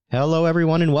Hello,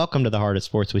 everyone, and welcome to the Heart of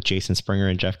Sports with Jason Springer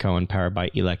and Jeff Cohen, powered by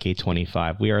ELEC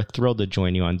 825. We are thrilled to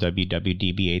join you on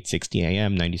WWDB 860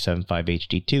 AM, 97.5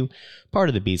 HD2, part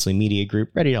of the Beasley Media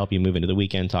Group, ready to help you move into the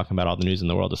weekend, talking about all the news in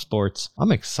the world of sports.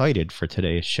 I'm excited for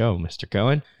today's show, Mr.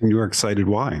 Cohen. You're excited?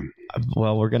 Why?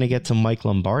 Well, we're going to get to Mike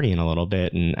Lombardi in a little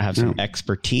bit and have some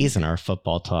expertise in our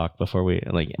football talk before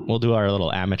we'll do our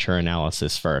little amateur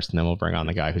analysis first, and then we'll bring on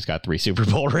the guy who's got 3 Super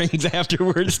Bowl rings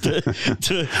afterwards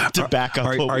to back up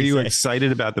what we say. Are you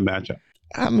excited about the matchup?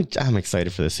 I'm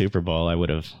excited for the Super Bowl. I would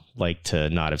have liked to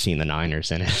not have seen the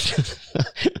Niners in it.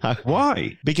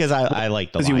 Why? Because I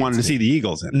like the Lions. Because you wanted to see the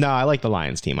Eagles in it. No, I like the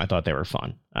Lions team. I thought they were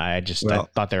fun. I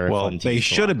thought they were a fun team. They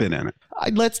should have been in it.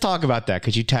 Let's talk about that,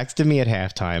 because you texted me at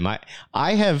halftime.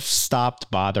 I have stopped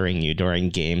bothering you during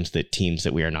games that teams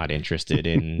that we are not interested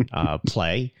in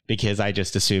play, because I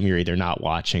just assume you're either not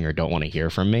watching or don't want to hear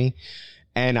from me.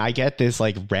 And I get this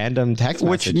random text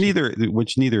message.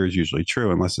 Which neither is usually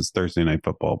true unless it's Thursday Night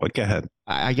Football. But go ahead.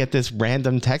 I get this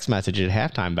random text message at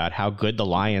halftime about how good the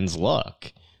Lions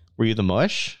look. Were you the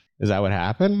mush? Is that what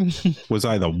happened? Was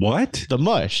I the what? The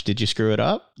mush. Did you screw it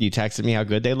up? You texted me how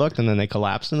good they looked, and then they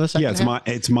collapsed in the second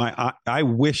half? I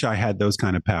wish I had those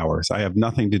kind of powers. I have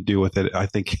nothing to do with it. I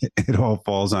think it all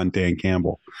falls on Dan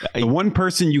Campbell. The one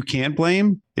person you can't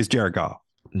blame is Jared Goff.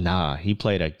 Nah, he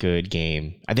played a good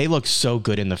game. They looked so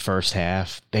good in the first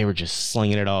half. They were just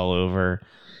slinging it all over.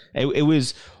 It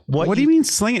was what do you mean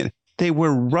slinging it? They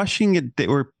were rushing it. They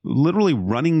were literally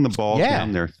running the ball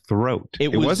down their throat.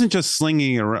 It wasn't just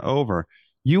slinging it over.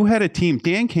 You had a team.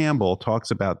 Dan Campbell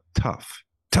talks about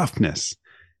toughness.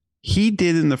 He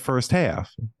did in the first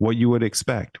half what you would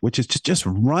expect, which is just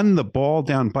run the ball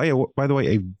down, by the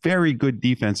way, a very good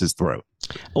defense's throat.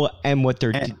 Well, and what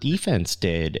their defense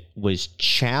did was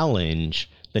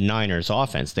challenge the Niners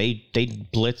offense. They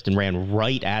blitzed and ran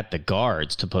right at the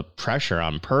guards to put pressure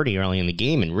on Purdy early in the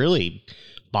game and really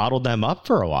bottled them up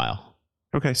for a while.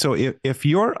 Okay, so if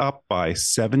you're up by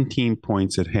 17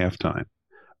 points at halftime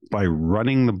by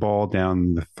running the ball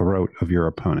down the throat of your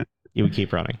opponent, you would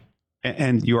keep running.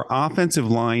 And your offensive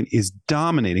line is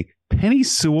dominating. Penny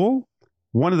Sewell,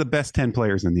 one of the best 10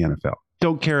 players in the NFL.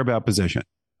 Don't care about position.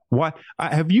 What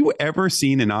have you ever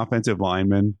seen an offensive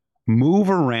lineman move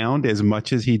around as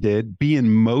much as he did, be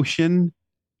in motion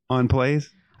on plays?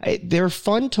 They're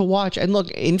fun to watch. And look,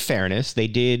 in fairness, they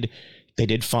did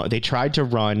fun. They tried to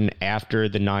run after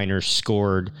the Niners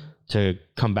scored to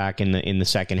come back in the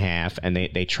second half, and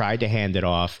they tried to hand it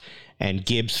off, and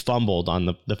Gibbs fumbled on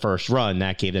the first run.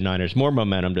 That gave the Niners more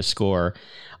momentum to score.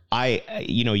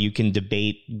 You can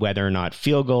debate whether or not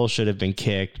field goals should have been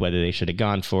kicked, whether they should have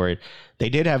gone for it. They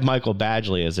did have Michael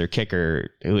Badgley as their kicker,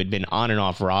 who had been on and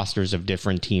off rosters of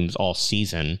different teams all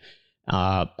season.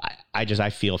 I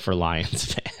feel for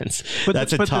Lions fans.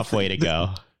 That's a tough way to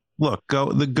go. Look,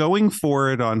 going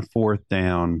for it on fourth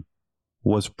down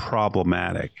was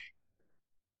problematic,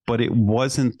 but it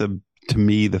wasn't to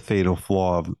me the fatal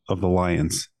flaw of the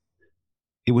Lions.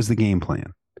 It was the game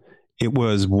plan. It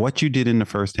was what you did in the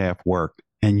first half worked,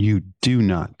 and you do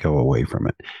not go away from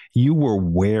it. You were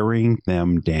wearing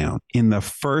them down. In the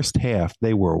first half,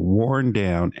 they were worn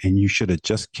down, and you should have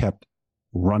just kept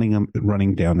running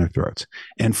down their throats.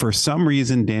 And for some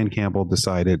reason, Dan Campbell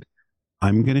decided,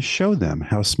 I'm going to show them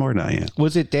how smart I am.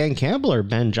 Was it Dan Campbell or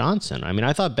Ben Johnson? I mean,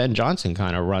 I thought Ben Johnson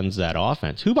kind of runs that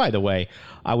offense, who, by the way,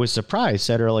 I was surprised,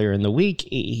 said earlier in the week,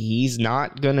 he's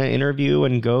not going to interview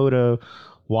and go to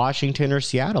Washington or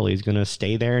Seattle. He's going to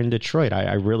stay there in Detroit.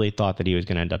 I really thought that he was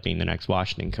going to end up being the next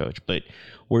Washington coach, but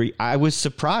I was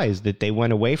surprised that they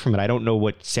went away from it. I don't know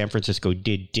what San Francisco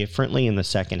did differently in the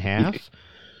second half,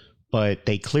 but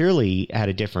they clearly had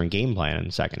a different game plan in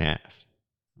the second half.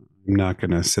 I'm not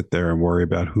going to sit there and worry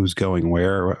about who's going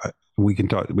where. We can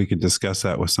discuss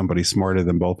that with somebody smarter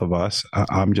than both of us.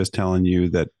 I'm just telling you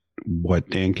that what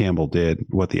Dan Campbell did,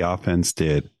 what the offense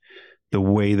did, the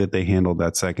way that they handled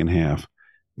that second half,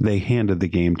 they handed the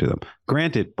game to them.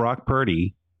 Granted, Brock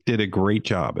Purdy did a great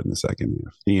job in the second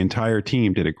half. The entire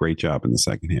team did a great job in the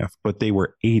second half, but they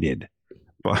were aided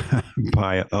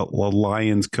by a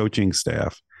Lions coaching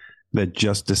staff that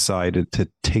just decided to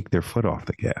take their foot off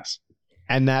the gas.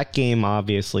 And that game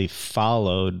obviously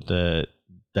followed the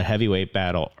heavyweight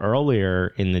battle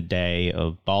earlier in the day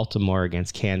of Baltimore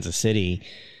against Kansas City.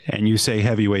 And you say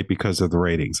heavyweight because of the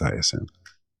ratings, I assume.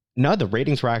 No, the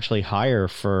ratings were actually higher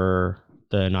for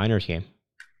the Niners game.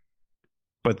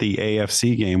 But the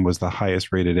AFC game was the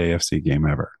highest rated AFC game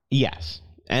ever. Yes.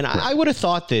 And right. I would have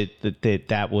thought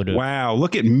that would have... Wow,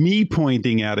 look at me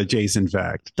pointing out a Jason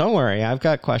fact. Don't worry, I've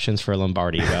got questions for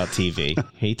Lombardi about TV.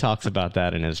 He talks about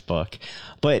that in his book.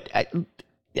 But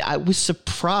I was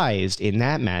surprised in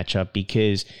that matchup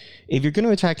because if you're going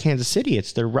to attack Kansas City,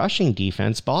 it's their rushing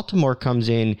defense. Baltimore comes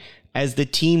in as the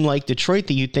team like Detroit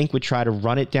that you'd think would try to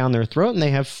run it down their throat, and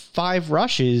they have 5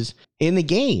 rushes in the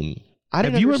game.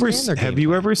 Have you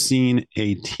ever seen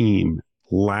a team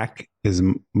lack as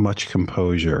much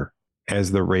composure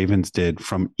as the Ravens did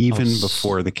from even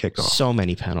before the kickoff? So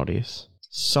many penalties.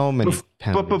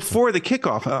 But before the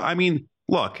kickoff, I mean,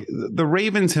 look, the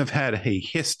Ravens have had a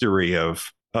history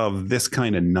of this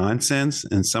kind of nonsense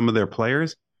in some of their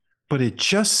players, but it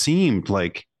just seemed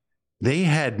like they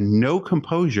had no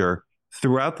composure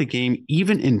throughout the game,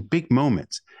 even in big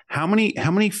moments. How many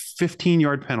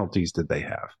 15-yard penalties did they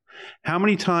have? How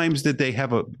many times did they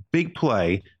have a big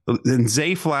play? And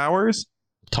Zay Flowers,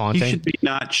 taunting. He should be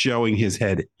not showing his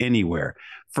head anywhere.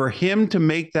 For him to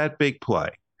make that big play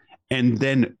and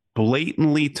then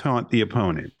blatantly taunt the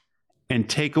opponent and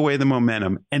take away the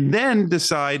momentum and then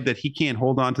decide that he can't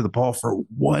hold on to the ball for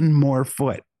one more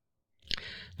foot.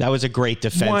 That was a great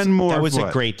defense.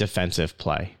 A great defensive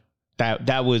play.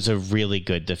 That was a really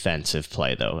good defensive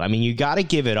play, though. I mean, you got to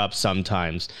give it up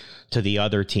sometimes to the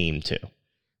other team too.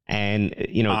 And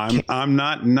I'm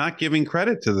not giving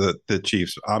credit to the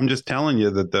Chiefs. I'm just telling you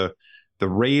that the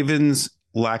Ravens'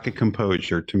 lack of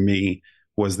composure to me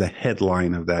was the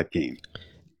headline of that game.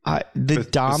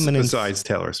 Dominance, besides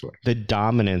Taylor Swift, the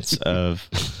dominance of.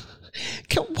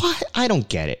 Why? I don't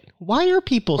get it. Why are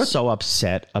people so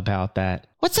upset about that?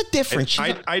 What's the difference?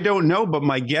 I don't know, but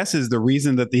my guess is the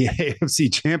reason that the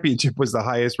AFC Championship was the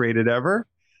highest rated ever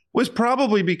was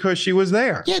probably because she was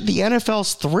there. Yeah, the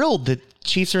NFL's thrilled that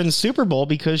Chiefs are in the Super Bowl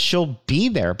because she'll be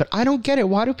there. But I don't get it.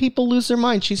 Why do people lose their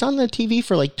mind? She's on the TV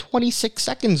for like 26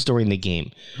 seconds during the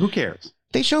game. Who cares?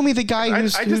 They show me the guy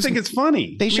who's... I just think it's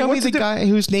funny. They show me the guy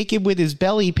who's naked with his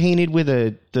belly painted with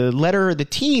the letter of the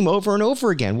team over and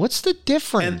over again. What's the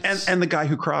difference? And the guy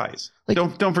who cries.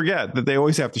 Like, don't forget that they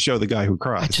always have to show the guy who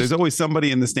cries. There's always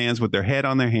somebody in the stands with their head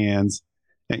on their hands,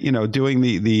 doing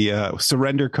the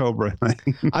surrender cobra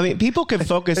thing. I mean, people can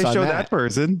focus on that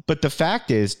person. But the fact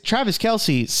is, Travis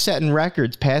Kelce setting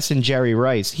records, passing Jerry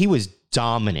Rice. He was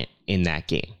dominant in that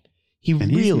game. He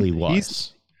really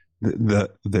was.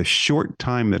 The short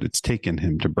time that it's taken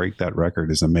him to break that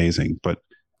record is amazing. But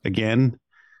again,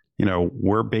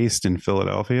 we're based in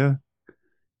Philadelphia.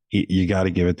 You got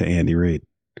to give it to Andy Reid.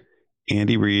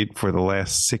 Andy Reid, for the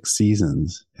last 6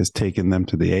 seasons, has taken them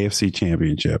to the AFC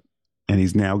Championship, and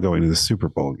he's now going to the Super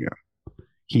Bowl again.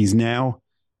 He's now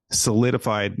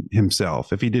solidified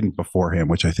himself. If he didn't before him,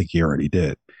 which I think he already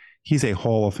did, he's a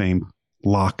Hall of Fame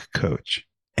lock coach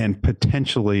and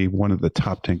potentially one of the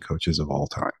top 10 coaches of all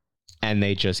time. And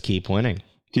they just keep winning.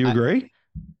 Do you agree?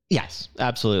 Yes,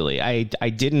 absolutely. I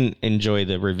didn't enjoy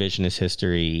the revisionist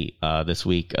history this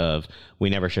week of we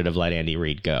never should have let Andy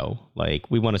Reid go. Like,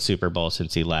 we won a Super Bowl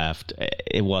since he left.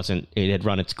 It had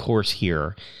run its course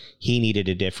here. He needed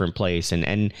a different place.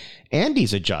 And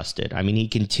Andy's adjusted. I mean, he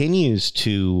continues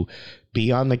to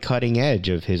be on the cutting edge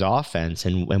of his offense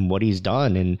and what he's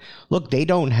done. And look, they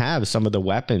don't have some of the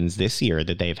weapons this year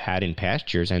that they've had in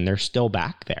past years, and they're still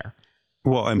back there.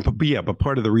 Well, but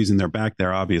part of the reason they're back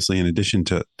there, obviously, in addition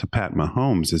to Pat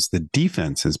Mahomes, is the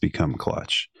defense has become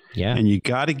clutch. Yeah. And you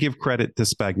got to give credit to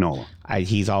Spagnuolo.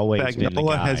 He's always been the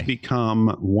guy. Has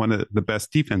become one of the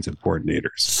best defensive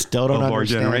coordinators of our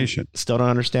generation. Still don't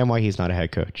understand why he's not a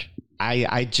head coach.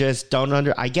 I just don't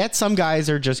I get some guys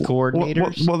are just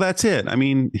coordinators. Well, that's it. I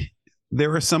mean,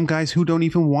 there are some guys who don't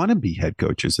even want to be head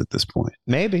coaches at this point.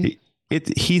 Maybe.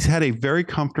 He's had a very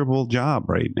comfortable job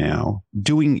right now,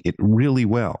 doing it really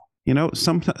well.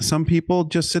 Some people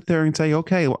just sit there and say,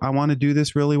 okay, I want to do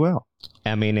this really well.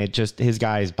 I mean, his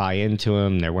guys buy into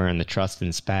him. They're wearing the Trust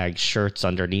and Spag shirts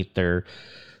underneath they're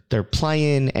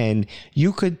playing, and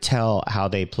you could tell how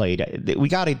they played. We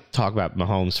got to talk about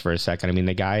Mahomes for a second. I mean,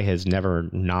 the guy has never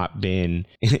not been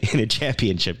in a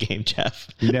championship game, Jeff.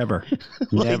 Never.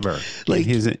 Never.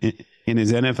 In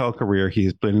his NFL career,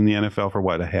 he's been in the NFL for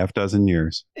a half dozen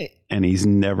years, and he's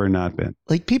never not been.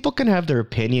 Like, people can have their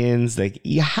opinions. Like,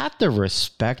 you have to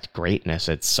respect greatness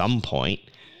at some point.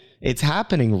 It's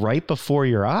happening right before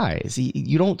your eyes.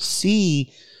 You don't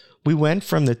see. We went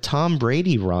from the Tom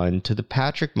Brady run to the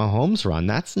Patrick Mahomes run.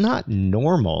 That's not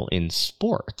normal in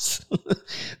sports.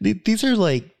 These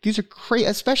are crazy,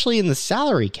 especially in the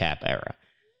salary cap era.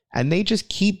 And they just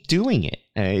keep doing it.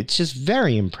 And it's just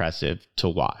very impressive to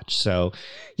watch. So,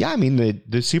 yeah, I mean,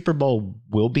 the Super Bowl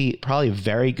will be probably a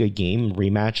very good game,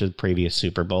 rematch of the previous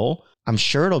Super Bowl. I'm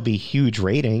sure it'll be huge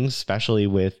ratings, especially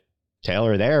with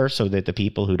Taylor there, so that the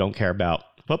people who don't care about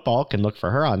football can look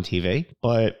for her on TV.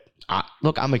 But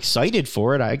Look, I'm excited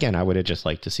for it. I would have just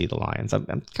liked to see the Lions.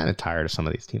 I'm kind of tired of some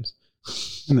of these teams.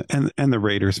 And the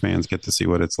Raiders fans get to see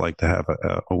what it's like to have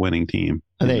a winning team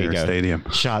in their stadium.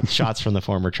 Shots from the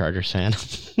former Chargers fan.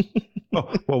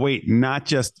 Oh, well, wait, not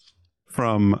just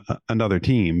from another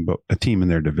team, but a team in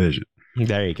their division.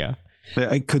 There you go.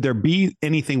 Could there be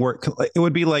anything where it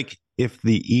would be like if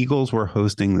the Eagles were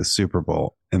hosting the Super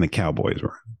Bowl and the Cowboys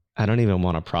were? I don't even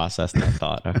want to process that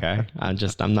thought. Okay.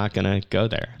 I'm not going to go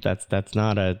there. That's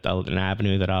not an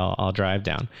avenue that I'll drive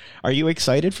down. Are you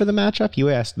excited for the matchup? You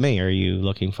asked me. Are you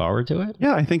looking forward to it?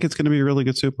 Yeah, I think it's going to be a really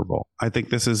good Super Bowl. I think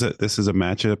this is a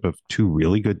matchup of two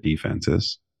really good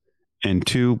defenses and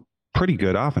two pretty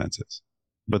good offenses.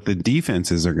 But the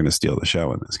defenses are going to steal the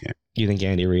show in this game. You think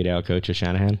Andy Reid outcoaches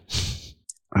Shanahan?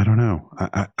 I don't know.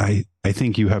 I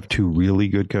think you have two really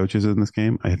good coaches in this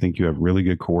game. I think you have really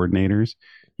good coordinators.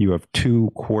 You have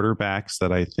two quarterbacks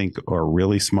that I think are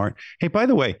really smart. Hey, by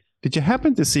the way, did you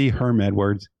happen to see Herm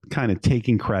Edwards kind of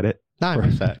taking credit? No, I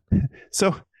missed that.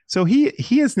 So he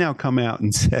has now come out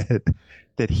and said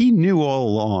that he knew all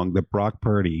along that Brock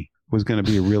Purdy was going to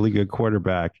be a really good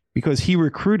quarterback because he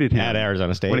recruited him at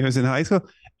Arizona State when he was in high school.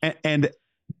 And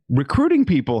recruiting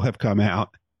people have come out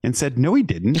and said, no, he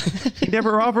didn't. He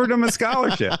never offered him a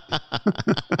scholarship.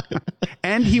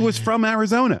 And he was from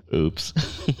Arizona. Oops.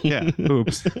 Yeah,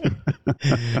 oops.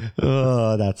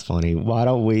 Oh, that's funny. Why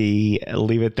don't we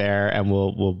leave it there and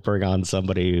we'll bring on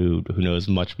somebody who knows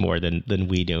much more than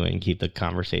we do and keep the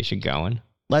conversation going.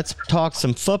 Let's talk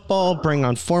some football. Bring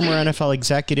on former NFL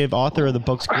executive, author of the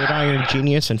books Gridiron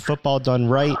Genius and Football Done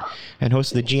Right, and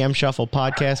host of the GM Shuffle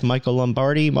podcast, Michael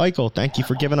Lombardi. Michael, thank you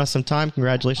for giving us some time.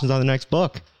 Congratulations on the next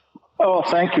book. Oh,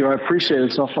 thank you. I appreciate it.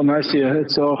 It's awful nice of you.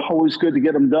 It's always good to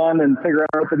get them done and figure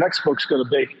out what the next book's going to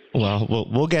be. Well,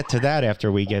 we'll get to that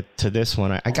after we get to this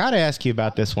one. I got to ask you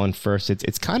about this one first.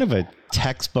 It's kind of a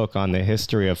textbook on the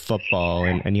history of football,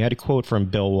 and you had a quote from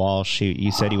Bill Walsh.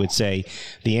 You said he would say,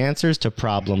 "The answers to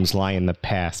problems lie in the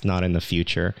past, not in the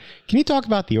future." Can you talk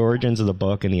about the origins of the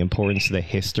book and the importance of the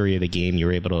history of the game you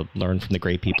were able to learn from the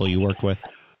great people you worked with?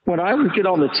 When I would get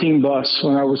on the team bus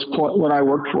when I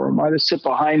worked for him, I would sit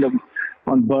behind him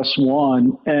on bus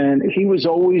one, and he was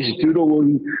always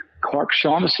doodling Clark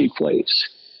Shaughnessy plays.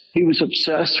 He was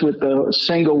obsessed with the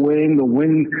single wing, the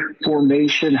wing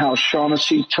formation, how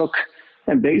Shaughnessy took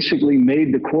and basically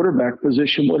made the quarterback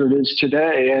position what it is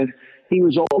today. And he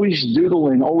was always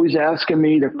doodling, always asking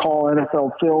me to call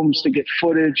NFL films to get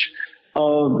footage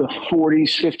of the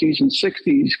 40s, 50s, and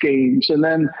 60s games. And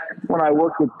then when I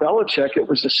worked with Belichick, it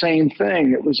was the same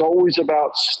thing. It was always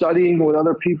about studying what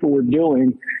other people were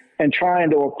doing and trying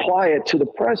to apply it to the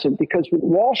present, because what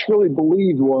Walsh really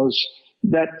believed was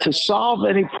that to solve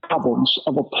any problems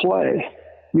of a play,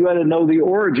 you had to know the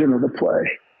origin of the play.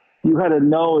 You had to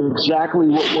know exactly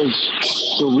what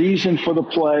was the reason for the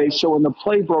play. So when the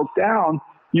play broke down,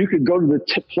 you could go to the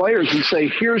players and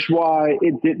say, here's why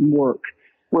it didn't work.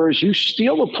 Whereas you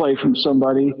steal a play from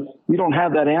somebody, you don't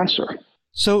have that answer.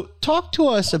 So talk to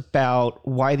us about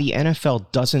why the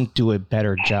NFL doesn't do a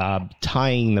better job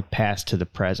tying the past to the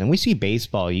present. We see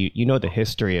baseball, you know the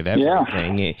history of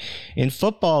everything. Yeah. In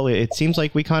football, it seems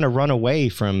like we kind of run away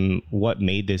from what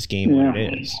made this game what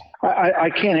it is. I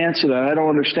can't answer that. I don't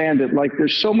understand it. Like,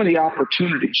 there's so many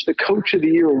opportunities. The Coach of the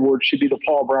Year award should be the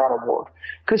Paul Brown Award,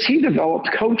 because he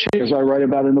developed coaching, as I write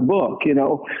about in the book. You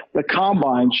know, the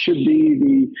Combine should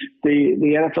be the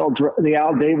NFL, the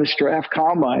Al Davis Draft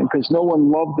Combine, because no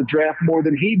one loved the draft more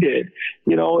than he did.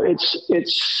 You know, it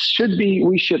should be,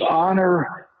 we should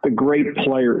honor the great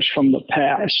players from the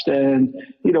past. And,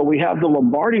 you know, we have the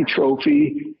Lombardi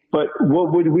Trophy, but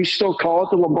what would we still call it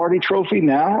the Lombardi Trophy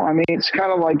now? I mean, it's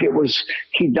kind of like it was,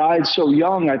 he died so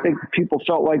young. I think people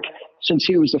felt like since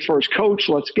he was the first coach,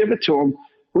 let's give it to him.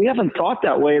 We haven't thought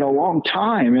that way in a long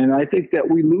time. And I think that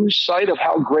we lose sight of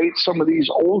how great some of these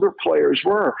older players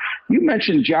were. You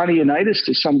mentioned Johnny Unitas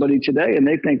to somebody today, and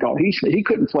they think, oh, he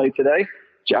couldn't play today.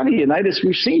 Johnny Unitas,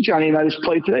 we've seen Johnny Unitas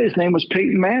play today. His name was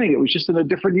Peyton Manning. It was just in a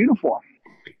different uniform.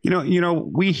 You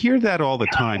know, we hear that all the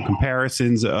time,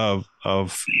 comparisons of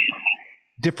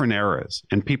different eras,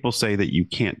 and people say that you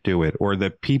can't do it, or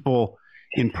that people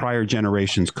in prior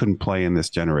generations couldn't play in this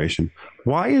generation.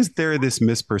 Why is there this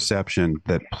misperception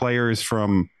that players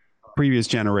from previous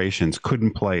generations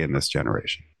couldn't play in this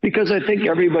generation? Because I think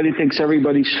everybody thinks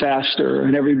everybody's faster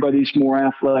and everybody's more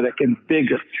athletic and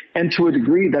bigger. And to a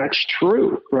degree, that's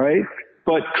true, right?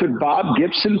 But could Bob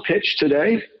Gibson pitch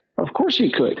today? Of course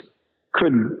he could.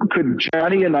 Could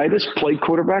Johnny Unitas play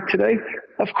quarterback today?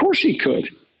 Of course he could.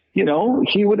 You know,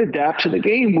 he would adapt to the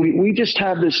game. We just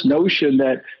have this notion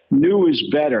that new is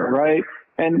better, right?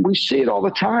 And we see it all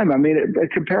the time. I mean,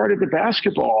 compared to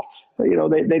basketball,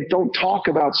 they don't talk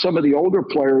about some of the older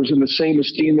players in the same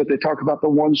esteem that they talk about the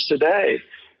ones today.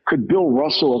 Could Bill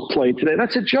Russell have played today?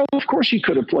 That's a joke. Of course he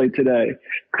could have played today.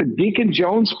 Could Deacon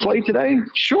Jones play today?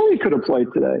 Sure he could have played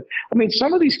today. I mean,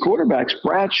 some of these quarterbacks,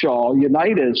 Bradshaw,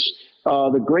 Unitas,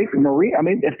 the great Marie, I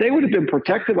mean, if they would have been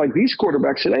protected like these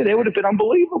quarterbacks today, they would have been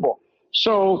unbelievable.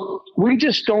 So we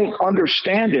just don't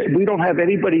understand it. We don't have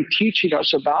anybody teaching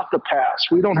us about the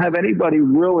past. We don't have anybody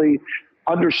really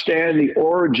understand the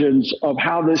origins of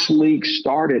how this league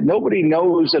started. Nobody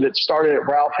knows that it started at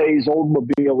Ralph Hayes'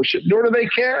 Oldsmobile, nor do they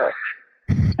care.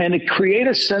 And to create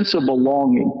a sense of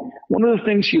belonging, one of the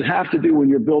things you have to do when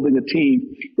you're building a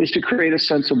team is to create a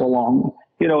sense of belonging.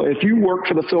 If you work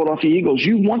for the Philadelphia Eagles,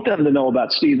 you want them to know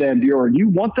about Steve Van Buren. You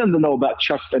want them to know about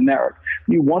Chuck Bednarik.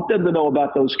 You want them to know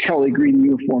about those Kelly Green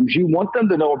uniforms. You want them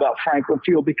to know about Franklin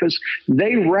Field because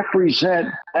they represent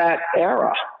that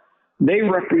era. They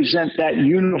represent that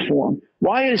uniform.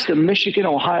 Why is the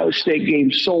Michigan-Ohio State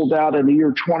game sold out in the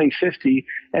year 2050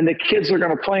 and the kids that are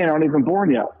going to play aren't even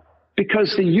born yet?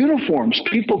 Because the uniforms,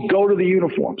 people go to the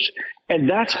uniforms. And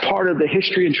that's part of the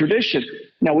history and tradition.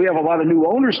 Now, we have a lot of new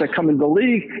owners that come into the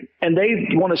league, and they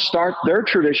want to start their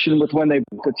tradition with when they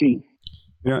built the team.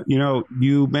 Yeah,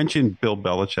 you mentioned Bill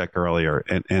Belichick earlier,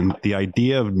 and the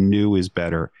idea of new is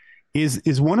better.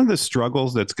 Is one of the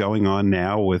struggles that's going on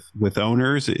now with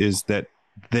owners is that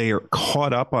they are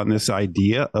caught up on this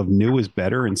idea of new is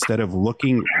better instead of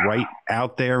looking right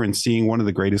out there and seeing one of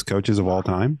the greatest coaches of all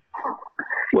time?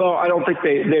 Well, I don't think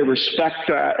they respect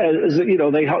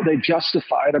they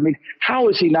justify it. I mean, how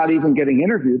is he not even getting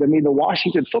interviewed? I mean, the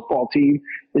Washington football team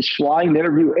is flying to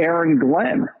interview Aaron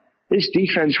Glenn. His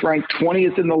defense ranked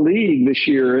 20th in the league this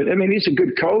year. I mean, he's a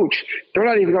good coach. They're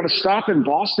not even going to stop in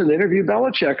Boston to interview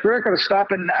Belichick. They're not going to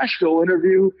stop in Nashville to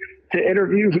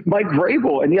interview Mike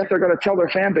Vrabel, and yet they're going to tell their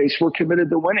fan base we're committed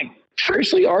to winning.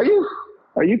 Seriously, are you?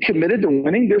 Are you committed to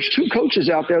winning? There's two coaches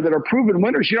out there that are proven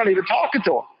winners. You're not even talking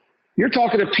to them. You're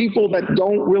talking to people that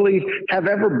don't really have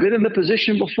ever been in the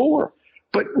position before.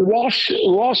 But Ross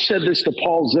said this to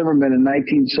Paul Zimmerman in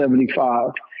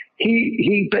 1975.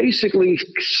 He basically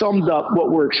summed up what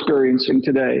we're experiencing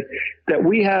today, that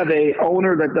we have a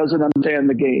owner that doesn't understand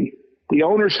the game. The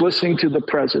owner's listening to the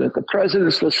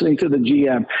president's listening to the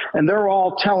GM, and they're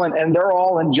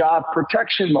all in job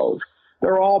protection mode.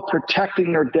 They're all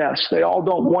protecting their desks. They all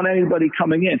don't want anybody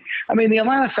coming in. I mean, the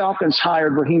Atlanta Falcons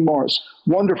hired Raheem Morris,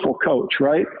 wonderful coach,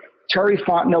 right? Terry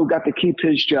Fontenot got to keep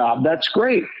his job. That's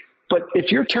great. But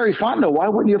if you're Terry Fontenot, why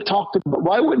wouldn't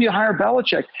you hire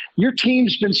Belichick? Your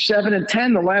team's been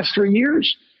 7-10 the last 3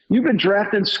 years. You've been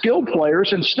drafting skilled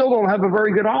players and still don't have a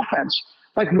very good offense.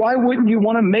 Like, why wouldn't you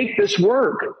want to make this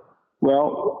work?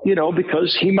 Well,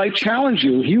 because he might challenge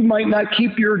you. You might not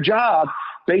keep your job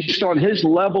based on his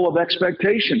level of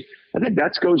expectation. I think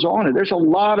that goes on. And there's a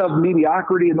lot of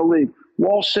mediocrity in the league.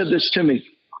 Walsh said this to me.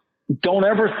 Don't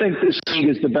ever think this league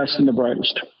is the best and the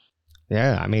brightest.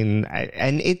 Yeah, I mean,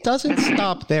 and it doesn't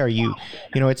stop there.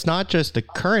 It's not just the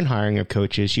current hiring of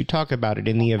coaches. You talk about it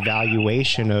in the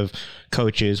evaluation of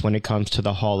coaches when it comes to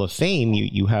the Hall of Fame.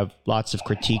 You have lots of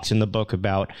critiques in the book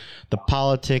about the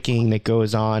politicking that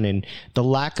goes on and the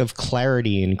lack of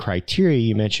clarity and criteria.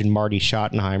 You mentioned Marty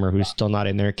Schottenheimer, who's still not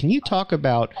in there. Can you talk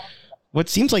about what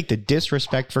seems like the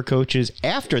disrespect for coaches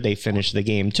after they finish the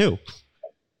game, too?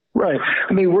 Right.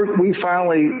 I mean, we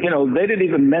finally, they didn't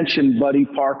even mention Buddy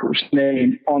Parker's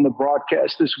name on the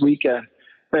broadcast this weekend.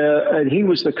 And he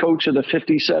was the coach of the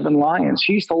 57 Lions.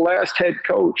 He's the last head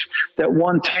coach that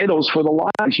won titles for the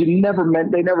Lions. They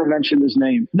never mentioned his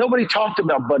name. Nobody talked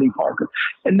about Buddy Parker.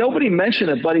 And nobody mentioned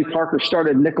that Buddy Parker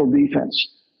started nickel defense.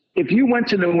 If you went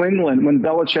to New England when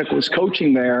Belichick was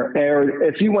coaching there, or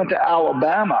if you went to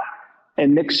Alabama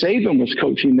and Nick Saban was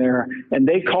coaching there, and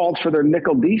they called for their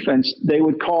nickel defense, they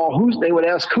would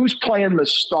ask who's playing the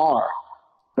star.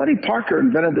 Buddy Parker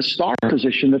invented the star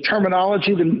position, the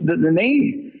terminology, the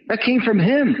name. That came from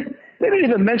him. They didn't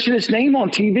even mention his name on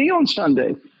TV on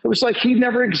Sunday. It was like he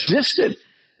never existed.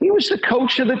 He was the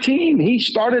coach of the team. He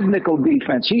started nickel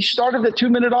defense. He started the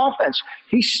 2-minute offense.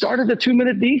 He started the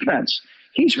 2-minute defense.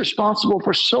 He's responsible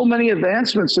for so many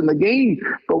advancements in the game,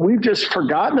 but we've just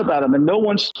forgotten about him, and no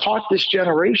one's taught this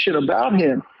generation about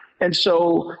him. And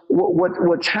so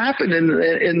what's happened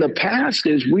in the past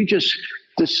is we just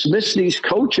dismiss these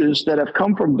coaches that have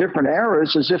come from different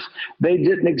eras as if they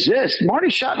didn't exist. Marty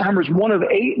Schottenheimer is one of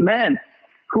 8 men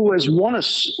who has won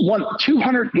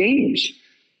 200 games.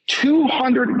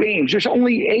 200 games. There's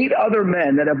only 8 other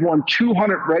men that have won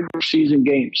 200 regular season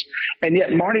games. And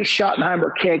yet Marty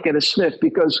Schottenheimer can't get a sniff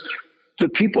because the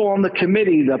people on the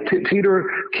committee, the Peter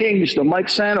Kings, the Mike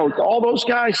Sano, all those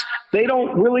guys, they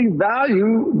don't really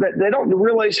value that. They don't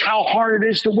realize how hard it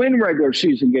is to win regular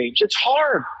season games. It's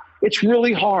hard. It's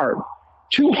really hard.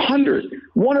 200,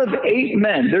 one of 8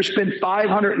 men. There's been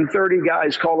 530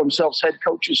 guys call themselves head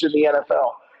coaches in the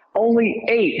NFL. Only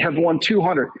 8 have won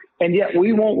 200, and yet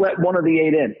we won't let one of the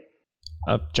 8 in.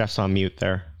 Jeff's on mute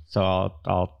there, so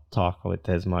I'll talk with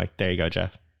his mic. There you go,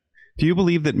 Jeff. Do you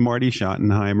believe that Marty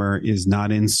Schottenheimer is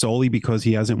not in solely because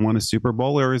he hasn't won a Super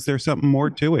Bowl, or is there something more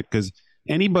to it? Because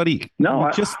anybody,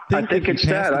 I think it's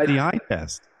that. the eye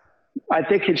test. I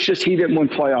think it's just he didn't win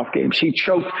playoff games. He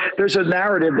choked. There's a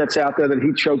narrative that's out there that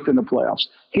he choked in the playoffs.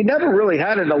 He never really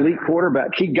had an elite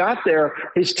quarterback. He got there.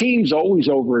 His team's always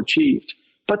overachieved.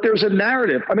 But there's a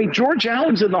narrative. I mean, George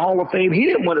Allen's in the Hall of Fame. He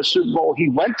didn't win a Super Bowl. He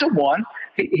went to one.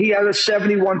 He had a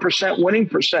 71% winning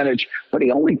percentage, but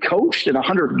he only coached in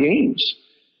 100 games.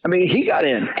 I mean, he got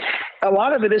in. A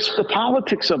lot of it is the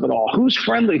politics of it all. Who's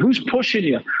friendly? Who's pushing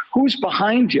you? Who's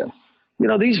behind you? You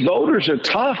know, these voters are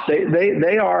tough.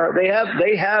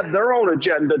 They have their own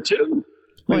agenda too.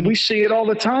 I mean, we see it all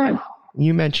the time.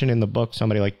 You mentioned in the book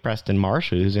somebody like Preston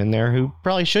Marsh who's in there who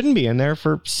probably shouldn't be in there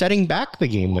for setting back the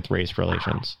game with race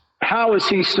relations. How is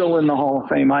he still in the Hall of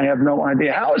Fame? I have no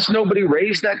idea. How has nobody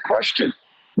raised that question?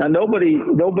 Now, nobody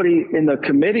in the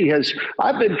committee has.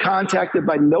 I've been contacted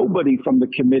by nobody from the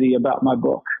committee about my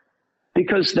book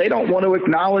because they don't want to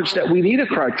acknowledge that we need a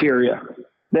criteria,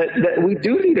 that we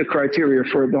do need a criteria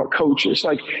for the coaches.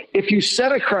 Like, if you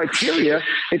set a criteria,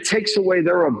 it takes away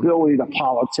their ability to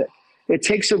politic. It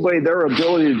takes away their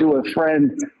ability to do a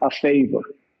friend a favor.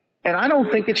 And I don't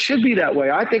think it should be that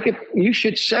way. I think you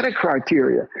should set a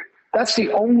criteria. That's the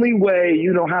only way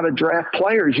you know how to draft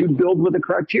players. You build with a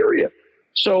criteria.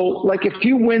 So, like, if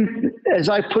you win, as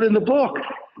I put in the book,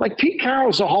 like Pete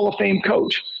Carroll's a Hall of Fame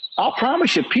coach. I'll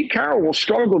promise you, Pete Carroll will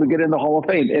struggle to get in the Hall of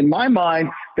Fame. In my mind,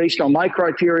 based on my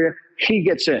criteria, he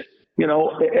gets in. You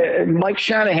know, Mike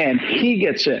Shanahan, he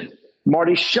gets in.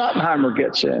 Marty Schottenheimer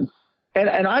gets in.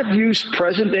 And I've used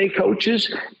present-day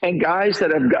coaches and guys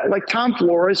that have got, like Tom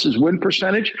Flores, his win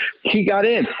percentage, he got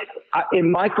in.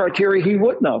 In my criteria, he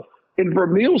wouldn't have. In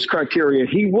Vermeil's criteria,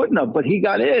 he wouldn't have, but he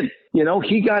got in. You know,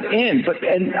 he got in.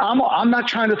 And I'm not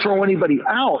trying to throw anybody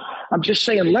out. I'm just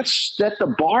saying, let's set the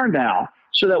bar now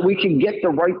so that we can get the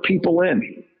right people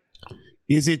in.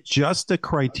 Is it just a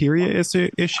criteria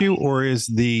issue, or is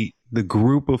the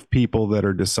group of people that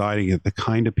are deciding it, the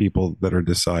kind of people that are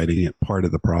deciding it, part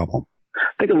of the problem?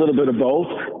 I think a little bit of both.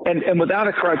 And without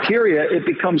a criteria, it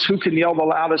becomes who can yell the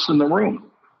loudest in the room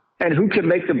and who can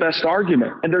make the best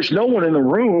argument. And there's no one in the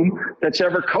room that's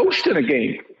ever coached in a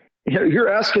game. You're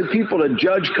asking people to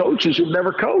judge coaches who've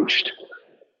never coached.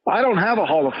 I don't have a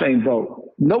Hall of Fame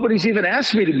vote. Nobody's even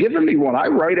asked me to give me one. I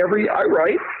write.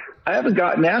 I haven't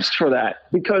gotten asked for that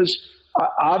because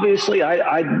obviously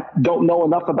I don't know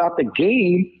enough about the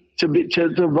game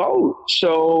to vote.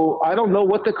 So I don't know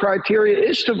what the criteria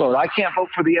is to vote. I can't vote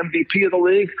for the MVP of the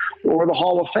league or the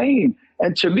Hall of Fame.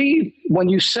 And to me, when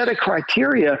you set a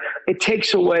criteria, it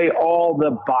takes away all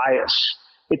the bias.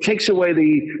 It takes away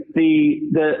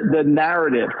the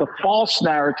narrative, the false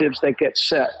narratives that get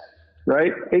set,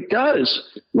 right? It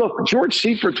does. Look, George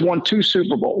Seifert's won 2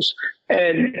 Super Bowls.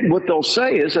 And what they'll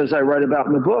say is, as I write about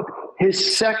in the book,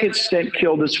 his second stint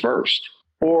killed his first.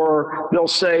 Or they'll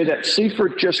say that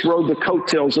Seifert just rode the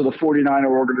coattails of the 49er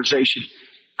organization.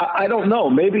 I don't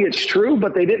know. Maybe it's true,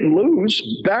 but they didn't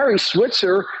lose. Barry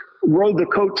Switzer rode the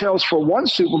coattails for 1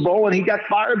 Super Bowl, and he got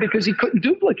fired because he couldn't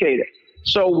duplicate it.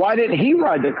 So why didn't he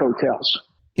ride the coattails?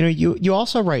 You know, you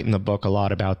also write in the book a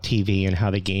lot about TV and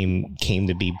how the game came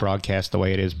to be broadcast the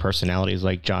way it is, personalities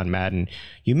like John Madden.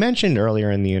 You mentioned earlier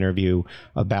in the interview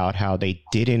about how they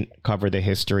didn't cover the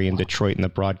history in Detroit in the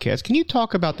broadcast. Can you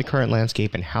talk about the current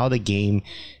landscape and how the game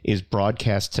is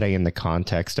broadcast today in the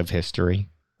context of history?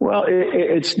 Well,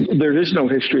 there is no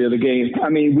history of the game. I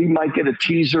mean, we might get a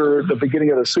teaser at the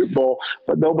beginning of the Super Bowl,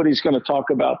 but nobody's going to talk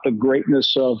about the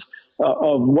greatness of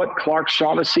what Clark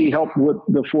Shaughnessy helped with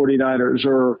the 49ers,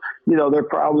 or, you know, there'll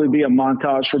probably be a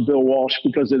montage for Bill Walsh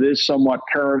because it is somewhat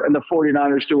current, and the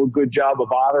 49ers do a good job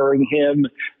of honoring him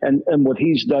and what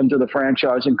he's done to the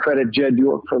franchise, and credit Jed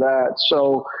York for that.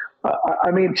 So, I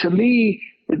mean, to me,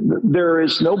 there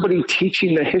is nobody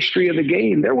teaching the history of the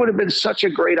game. There would have been such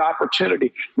a great opportunity.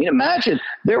 I mean, imagine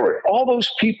there were all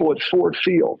those people at Ford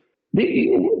Field.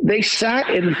 They sat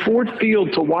in Ford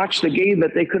Field to watch the game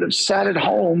that they could have sat at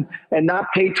home and not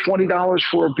paid $20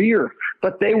 for a beer.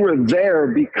 But they were there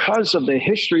because of the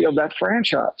history of that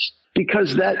franchise.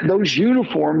 because those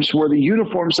uniforms were the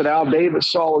uniforms that Al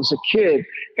Davis saw as a kid,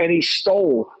 and he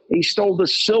stole the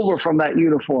silver from that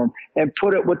uniform and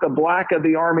put it with the black of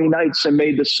the Army Knights and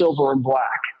made the silver and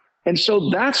black. And so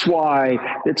that's why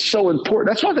it's so important.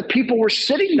 That's why the people were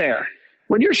sitting there.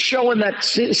 When you're showing that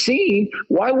scene,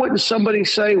 why wouldn't somebody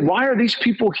say, why are these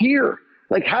people here?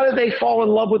 Like, how did they fall in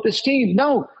love with this team?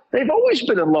 No, they've always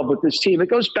been in love with this team. It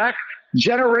goes back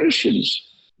generations.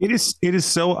 It is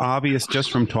so obvious just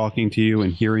from talking to you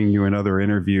and hearing you in other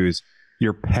interviews,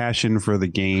 your passion for the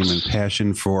game and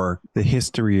passion for the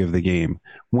history of the game.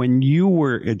 When you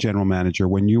were a general manager,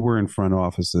 when you were in front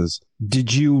offices,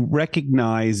 did you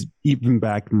recognize even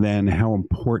back then how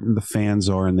important the fans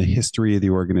are and the history of the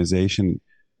organization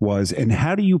was? And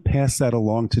how do you pass that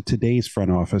along to today's front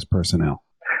office personnel?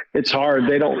 It's hard.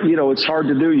 They don't, it's hard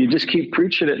to do. You just keep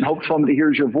preaching it and hope somebody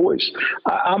hears your voice.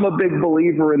 I'm a big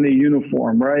believer in the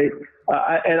uniform, right?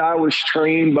 And I was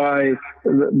trained by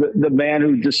the man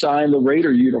who designed the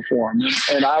Raider uniform.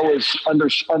 And I was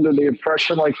under the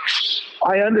impression, like,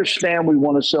 I understand we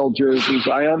want to sell jerseys.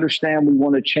 I understand we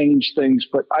want to change things.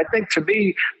 But I think, to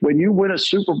me, when you win a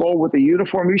Super Bowl with a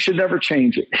uniform, you should never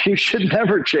change it. You should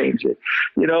never change it.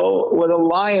 When the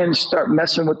Lions start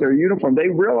messing with their uniform, they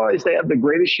realize they have the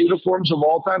greatest uniforms of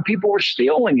all time. People were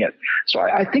stealing it. So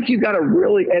I think you got to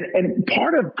really, and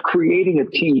part of creating a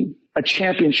team, a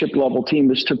championship level team,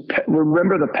 is to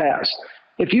remember the past.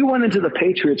 If you went into the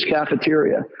Patriots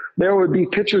cafeteria, there would be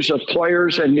pictures of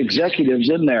players and executives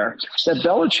in there that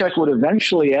Belichick would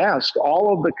eventually ask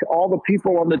all the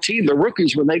people on the team, the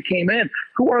rookies, when they came in,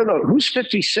 who's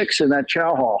 56 in that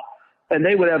chow hall? And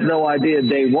they would have no idea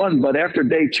day one, but after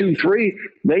day 2, 3,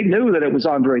 they knew that it was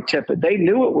Andre Tippett. They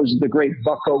knew it was the great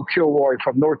Bucko Kilroy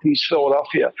from Northeast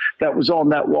Philadelphia that was on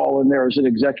that wall in there as an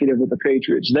executive with the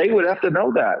Patriots. They would have to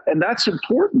know that. And that's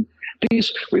important,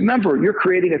 because remember, you're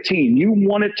creating a team. You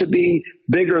want it to be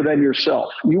bigger than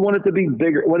yourself. You want it to be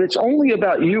bigger. When it's only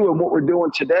about you and what we're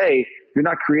doing today, you're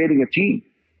not creating a team.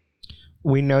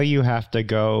 We know you have to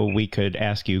go. We could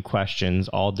ask you questions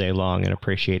all day long and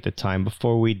appreciate the time.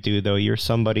 Before we do, though, you're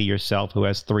somebody yourself who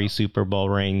has 3 Super Bowl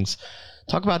rings.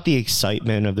 Talk about the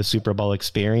excitement of the Super Bowl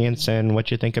experience and what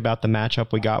you think about the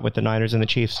matchup we got with the Niners and the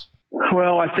Chiefs.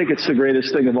 Well, I think it's the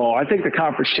greatest thing of all. I think the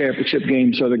conference championship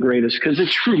games are the greatest because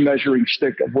it's true measuring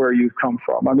stick of where you've come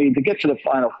from. I mean, to get to the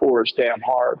Final Four is damn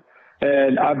hard.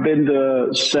 And I've been to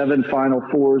 7 Final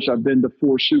Fours. I've been to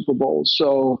 4 Super Bowls.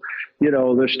 So,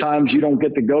 there's times you don't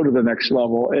get to go to the next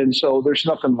level. And so there's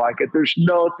nothing like it. There's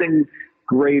nothing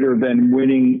greater than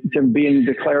winning, than being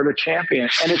declared a champion.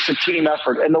 And it's a team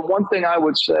effort. And the one thing I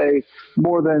would say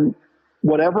more than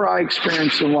whatever I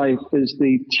experienced in life is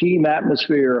the team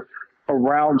atmosphere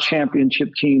around championship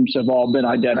teams have all been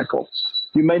identical.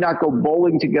 You may not go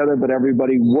bowling together, but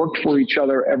everybody worked for each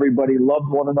other. Everybody loved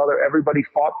one another. Everybody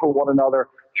fought for one another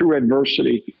through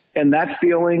adversity. And that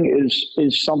feeling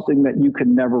is something that you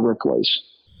can never replace.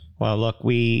 Well, look,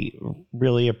 we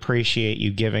really appreciate you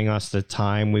giving us the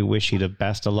time. We wish you the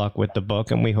best of luck with the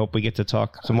book, and we hope we get to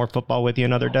talk some more football with you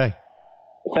another day.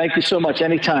 Thank you so much.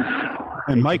 Anytime.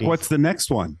 And Mike, what's the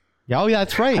next one? Oh, yeah,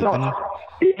 that's right.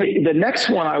 The next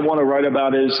one I want to write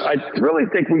about is, I really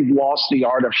think we've lost the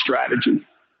art of strategy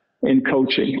in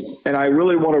coaching. And I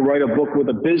really want to write a book with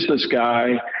a business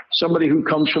guy, somebody who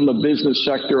comes from the business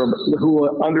sector,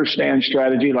 who understands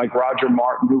strategy, like Roger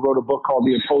Martin, who wrote a book called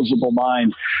The Opposable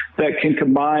Mind, that can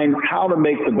combine how to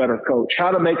make the better coach,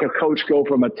 how to make a coach go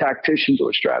from a tactician to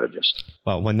a strategist.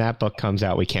 Well, when that book comes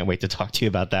out, we can't wait to talk to you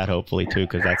about that, hopefully, too,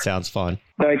 because that sounds fun.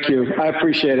 Thank you. I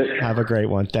appreciate it. Have a great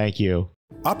one. Thank you.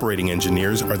 Operating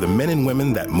engineers are the men and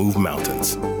women that move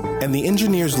mountains. And the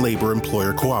Engineers Labor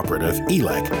Employer Cooperative,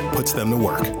 ELEC, puts them to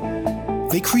work.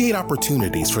 They create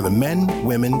opportunities for the men,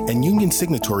 women, and union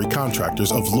signatory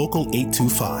contractors of Local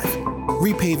 825,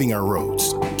 repaving our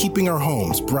roads, keeping our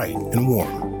homes bright and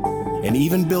warm, and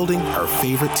even building our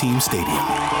favorite team stadium.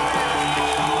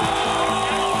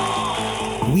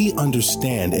 We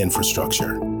understand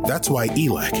infrastructure. That's why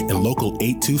ELEC and Local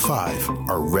 825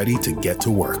 are ready to get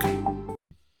to work.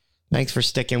 Thanks for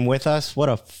sticking with us. What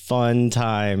a fun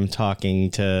time talking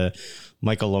to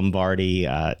Michael Lombardi.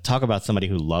 Talk about somebody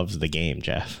who loves the game,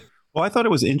 Jeff. Well, I thought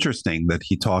it was interesting that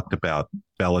he talked about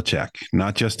Belichick,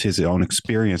 not just his own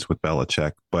experience with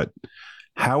Belichick, but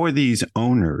how are these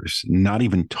owners not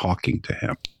even talking to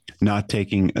him, not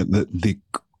taking the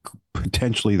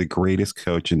potentially the greatest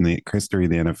coach in the history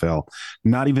of the NFL,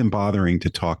 not even bothering to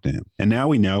talk to him. And now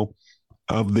we know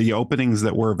of the openings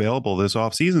that were available this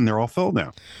offseason, they're all filled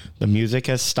now. The music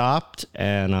has stopped,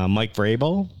 and Mike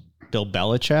Vrabel, Bill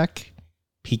Belichick,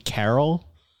 Pete Carroll,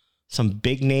 some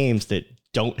big names that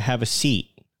don't have a seat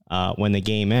when the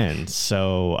game ends.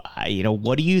 So,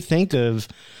 what do you think of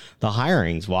the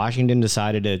hirings? Washington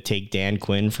decided to take Dan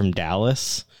Quinn from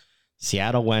Dallas.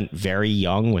 Seattle went very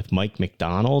young with Mike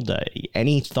McDonald.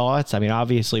 Any thoughts? I mean,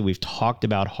 obviously, we've talked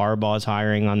about Harbaugh's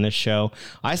hiring on this show.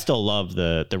 I still love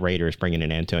the Raiders bringing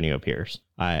in Antonio Pierce.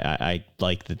 I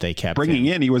like that they kept bringing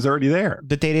him in. He was already there.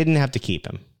 That they didn't have to keep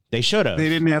him. They should have. They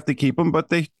didn't have to keep him, but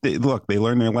they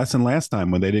learned their lesson last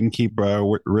time when they didn't keep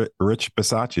Rich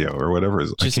Bisaccio or whatever.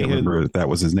 I can't remember if that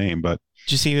was his name. But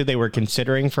did you see who they were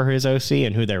considering for his OC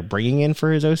and who they're bringing in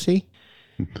for his OC?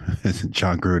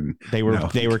 John Gruden.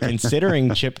 They were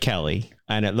considering Chip Kelly,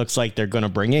 and it looks like they're going to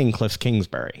bring in Cliff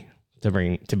Kingsbury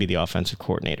to be the offensive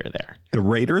coordinator there. The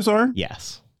Raiders are?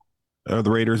 Yes. Are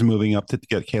the Raiders moving up to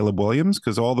get Caleb Williams?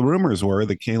 Because all the rumors were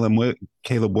that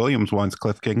Caleb Williams wants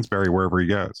Cliff Kingsbury wherever he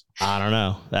goes. I don't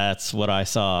know. That's what I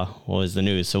saw was the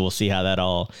news. So we'll see how that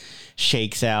all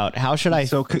shakes out. How should I?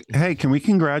 So, hey, can we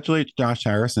congratulate Josh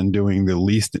Harrison doing the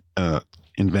least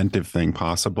inventive thing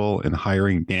possible and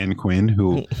hiring Dan Quinn,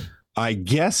 who I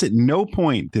guess at no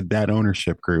point did that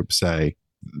ownership group say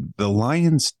the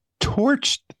Lions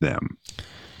torched them.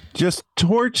 Just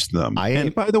torched them.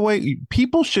 And by the way,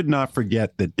 people should not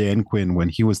forget that Dan Quinn, when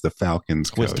he was the Falcons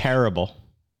coach, was terrible.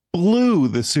 Blew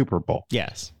the Super Bowl.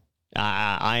 Yes.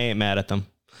 I ain't mad at them.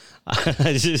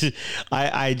 I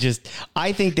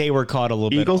think they were caught a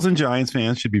little bit. Eagles and Giants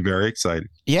fans should be very excited.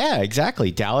 Yeah, exactly.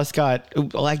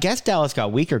 I guess Dallas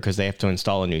got weaker because they have to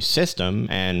install a new system,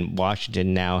 and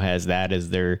Washington now has that as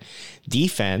their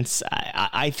defense.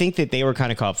 I think that they were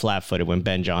kind of caught flat-footed when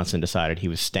Ben Johnson decided he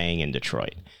was staying in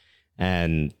Detroit.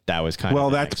 And that was kind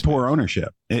of that's poor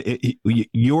ownership.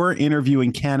 You're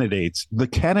interviewing candidates. The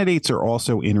candidates are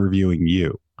also interviewing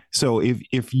you. So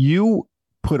if you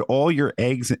put all your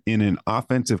eggs in an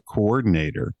offensive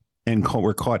coordinator and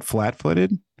were caught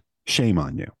flat-footed, shame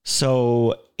on you.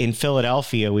 So in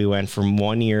Philadelphia, we went from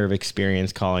 1 year of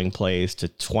experience calling plays to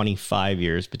 25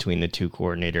 years between the two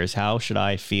coordinators. How should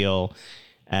I feel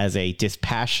as a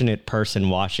dispassionate person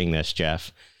watching this,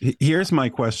 Jeff? Here's my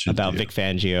question about Vic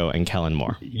Fangio and Kellen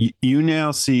Moore. You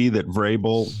now see that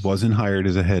Vrabel wasn't hired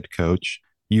as a head coach.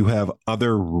 You have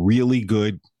other really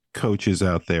good coaches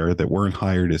out there that weren't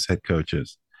hired as head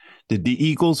coaches. Did the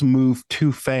Eagles move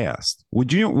too fast?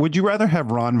 Would you rather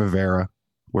have Ron Rivera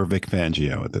or Vic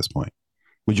Fangio at this point?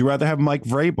 Would you rather have Mike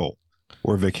Vrabel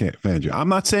or Vic Fangio? I'm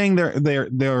not saying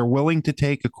they're willing to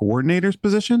take a coordinator's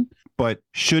position, but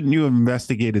shouldn't you have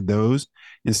investigated those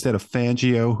instead of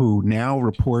Fangio, who now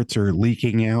reports are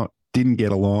leaking out didn't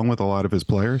get along with a lot of his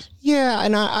players? Yeah,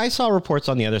 and I saw reports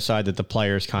on the other side that the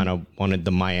players kind of wanted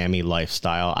the Miami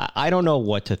lifestyle. I don't know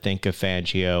what to think of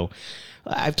Fangio.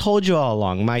 I've told you all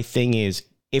along, my thing is,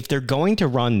 if they're going to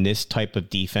run this type of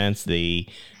defense, the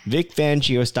Vic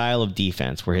Fangio style of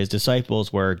defense, where his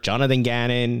disciples were Jonathan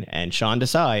Gannon and Sean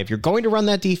Desai, if you're going to run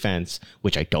that defense,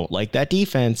 which I don't like that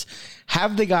defense,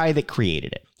 have the guy that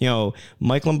created it.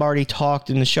 Mike Lombardi talked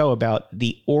in the show about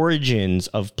the origins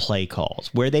of play calls,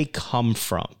 where they come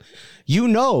from. You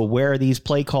know where these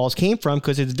play calls came from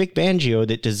because it's Vic Fangio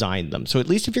that designed them. So at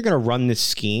least if you're going to run this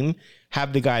scheme,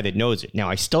 have the guy that knows it. Now,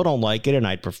 I still don't like it, and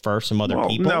I'd prefer some other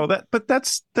people. No,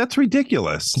 that's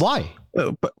ridiculous. Why?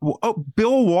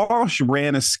 Bill Walsh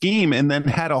ran a scheme and then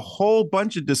had a whole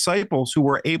bunch of disciples who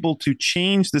were able to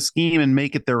change the scheme and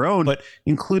make it their own,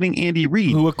 including Andy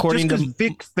Reid. Who, according to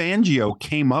Vic Fangio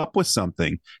came up with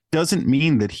something doesn't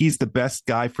mean that he's the best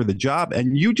guy for the job.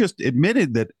 And you just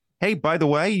admitted that, hey, by the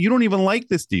way, you don't even like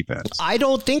this defense. I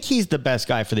don't think he's the best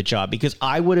guy for the job because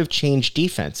I would have changed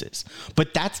defenses.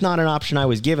 But that's not an option I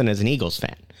was given as an Eagles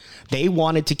fan. They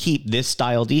wanted to keep this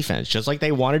style defense, just like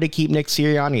they wanted to keep Nick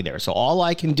Sirianni there. So all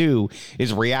I can do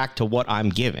is react to what I'm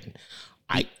given.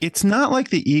 It's not like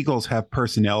the Eagles have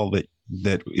personnel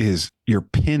that is you're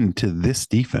pinned to this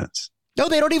defense. No,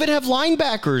 they don't even have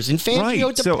linebackers. And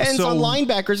Fangio depends on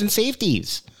linebackers and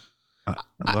safeties.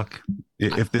 Look,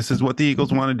 if this is what the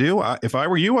Eagles want to do, if I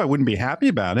were you, I wouldn't be happy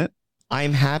about it.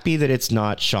 I'm happy that it's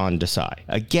not Sean Desai.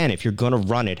 Again, if you're going to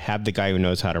run it, have the guy who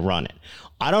knows how to run it.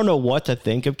 I don't know what to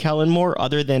think of Kellen Moore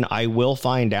other than I will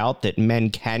find out that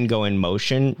men can go in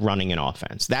motion running an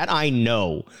offense. That I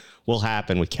know will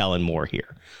happen with Kellen Moore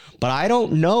here. But I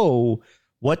don't know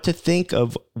what to think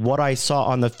of what I saw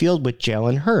on the field with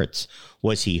Jalen Hurts.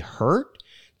 Was he hurt?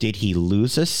 Did he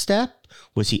lose a step?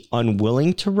 Was he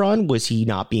unwilling to run? Was he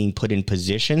not being put in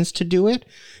positions to do it?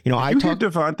 I talked to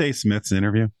Devontae Smith's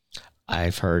interview.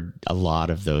 I've heard a lot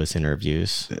of those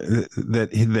interviews.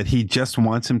 That he just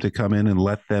wants him to come in and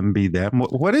let them be them.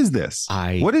 What is this?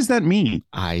 What does that mean?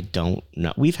 I don't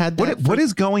know. We've had that. What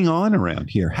is going on around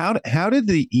here? How did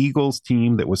the Eagles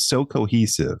team that was so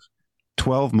cohesive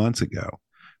 12 months ago,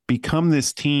 become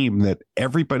this team that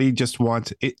everybody just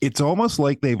wants. It's almost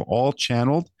like they've all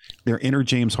channeled their inner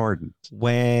James Harden.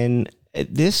 When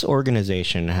this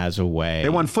organization has a way, they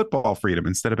want football freedom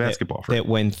instead of basketball freedom.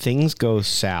 That when things go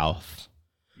south,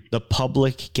 the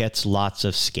public gets lots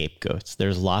of scapegoats.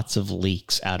 There's lots of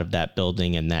leaks out of that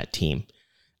building and that team.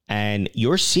 And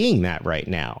you're seeing that right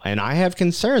now. And I have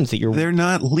concerns that they're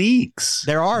not leaks.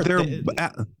 There are.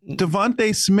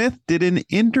 Devontae Smith did an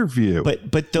interview.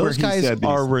 But those guys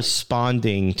are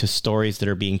responding to stories that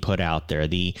are being put out there.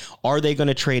 Are they going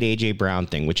to trade AJ Brown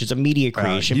thing, which is a media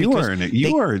creation?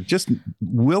 You are just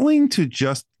willing to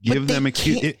just give them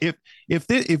excuse.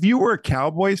 If you were a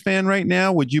Cowboys fan right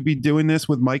now, would you be doing this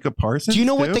with Micah Parsons? Do you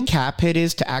know what the cap hit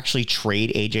is to actually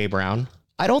trade AJ Brown?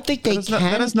 I don't think they can.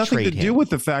 That has nothing to do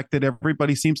with the fact that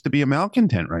everybody seems to be a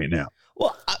malcontent right now.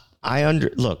 Well,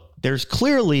 look. There's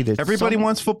clearly that everybody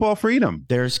wants football freedom.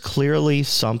 There's clearly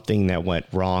something that went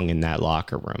wrong in that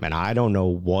locker room, and I don't know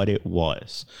what it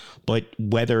was. But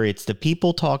whether it's the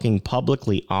people talking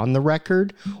publicly on the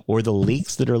record or the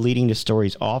leaks that are leading to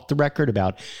stories off the record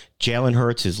about Jalen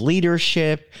Hurts'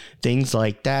 leadership, things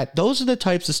like that, those are the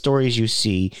types of stories you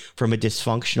see from a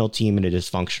dysfunctional team and a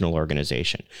dysfunctional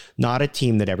organization, not a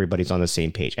team that everybody's on the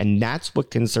same page. And that's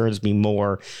what concerns me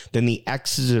more than the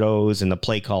X's and O's and the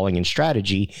play calling and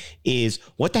strategy is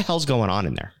what the hell's going on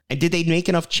in there? And did they make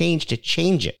enough change to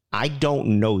change it? I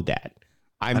don't know that.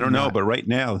 I don't know, but right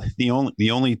now, the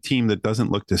only team that doesn't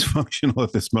look dysfunctional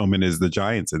at this moment is the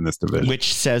Giants in this division.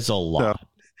 Which says a lot.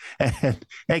 So,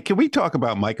 hey, can we talk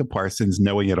about Micah Parsons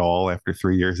knowing it all after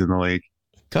 3 years in the league?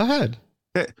 Go ahead.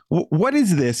 What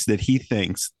is this that he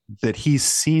thinks that he's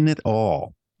seen it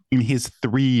all in his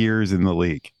 3 years in the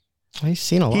league? He's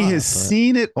seen a lot. He has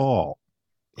seen it all.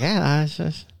 Yeah,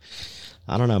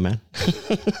 I don't know, man.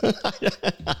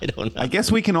 I don't know. I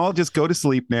guess we can all just go to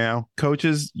sleep now.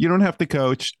 Coaches, you don't have to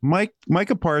coach.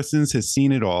 Micah Parsons has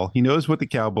seen it all. He knows what the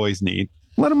Cowboys need.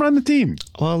 Let him run the team.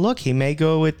 Well, look, he may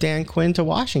go with Dan Quinn to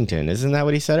Washington. Isn't that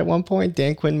what he said at one point?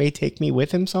 Dan Quinn may take me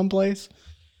with him someplace.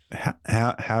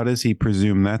 How does he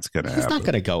presume that's going to happen? He's not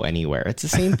going to go anywhere. It's the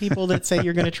same people that say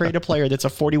you're going to trade a player that's a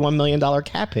 $41 million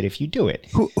cap hit if you do it.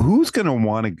 Who's going to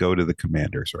want to go to the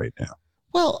Commanders right now?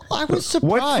 Well, I was surprised.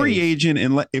 What free agent,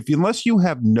 unless you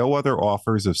have no other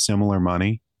offers of similar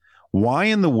money, why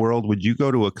in the world would you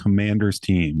go to a Commanders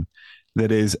team that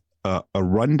is a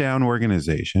rundown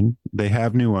organization? They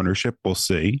have new ownership. We'll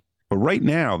see. But right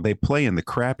now, they play in the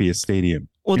crappiest stadium.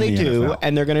 Well, they do, NFL.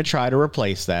 And they're going to try to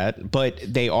replace that. But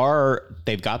they've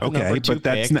got the number 2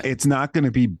 pick. It's not going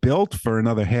to be built for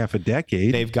another half a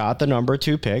decade. They've got the number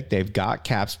 2 pick. They've got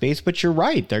cap space. But you're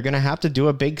right. They're going to have to do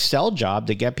a big sell job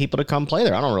to get people to come play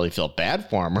there. I don't really feel bad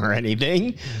for them or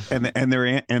anything. And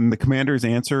the Commanders'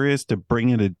 answer is to bring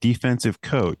in a defensive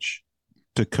coach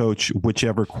to coach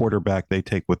whichever quarterback they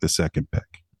take with the second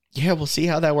pick. Yeah, we'll see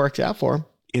how that works out for them.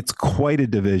 It's quite a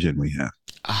division we have.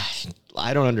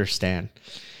 I don't understand.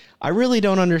 I really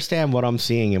don't understand what I'm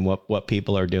seeing and what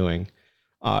people are doing.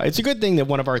 It's a good thing that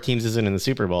one of our teams isn't in the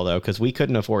Super Bowl, though, because we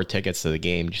couldn't afford tickets to the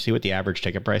game. Did you see what the average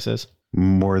ticket price is?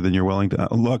 More than you're willing to.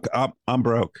 Look, I'm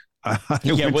broke. I went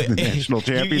to the national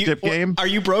championship game. Are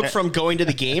you broke from going to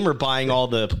the game or buying all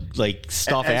the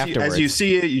stuff afterwards? As you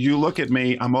see it, you look at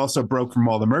me. I'm also broke from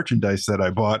all the merchandise that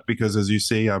I bought because, as you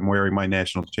see, I'm wearing my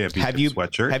national championship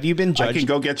sweatshirt. Have you been judged? I can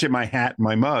go get you my hat and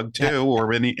my mug too, or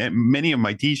many of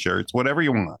my T-shirts, whatever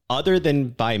you want. Other than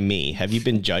by me, have you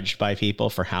been judged by people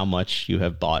for how much you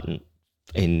have bought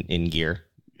in gear?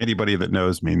 Anybody that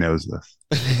knows me knows this.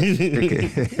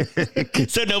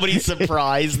 So nobody's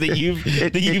surprised that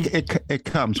it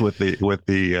comes with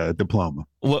the diploma.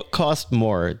 What cost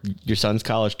more, your son's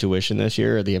college tuition this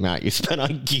year or the amount you spent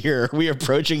on gear? Are we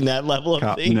approaching that level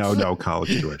of things? No,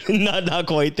 college tuition. not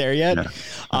quite there yet. No.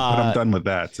 But I'm done with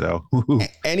that. So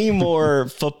any more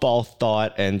football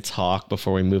thought and talk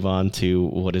before we move on to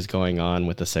what is going on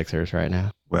with the Sixers right now?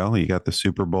 Well, you got the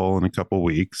Super Bowl in a couple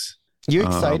weeks. You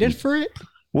excited for it?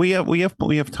 We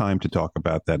have time to talk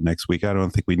about that next week. I don't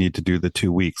think we need to do the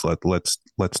 2 weeks. Let's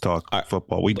talk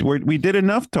football. We did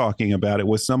enough talking about it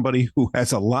with somebody who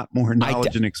has a lot more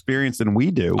knowledge and experience than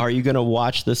we do. Are you going to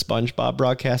watch the SpongeBob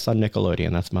broadcast on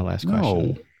Nickelodeon? That's my last question.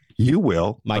 No, you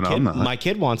will. My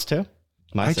kid wants to.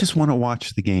 I just want to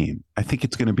watch the game. I think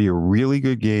it's going to be a really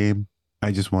good game.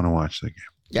 I just want to watch the game.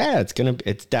 Yeah,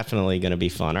 it's definitely going to be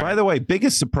fun. By the way,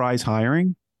 biggest surprise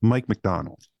hiring, Mike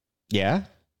McDonald. Yeah.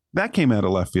 That came out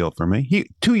of left field for me.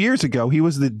 2 years ago, he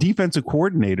was the defensive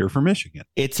coordinator for Michigan.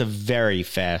 It's a very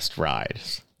fast ride,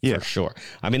 for sure.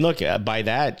 I mean, look, by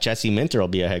that, Jesse Minter will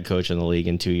be a head coach in the league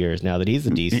in 2 years now that he's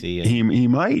the DC. He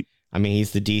might. I mean,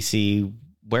 he's the DC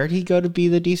Where'd he go to be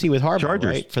the DC with Harbaugh? Chargers.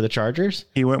 Right? For the Chargers?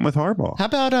 He went with Harbaugh. How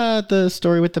about the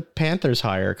story with the Panthers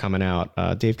hire coming out?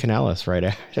 Dave Canellis, right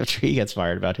after he gets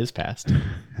fired, about his past.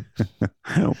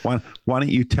 Why don't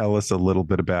you tell us a little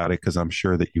bit about it? Because I'm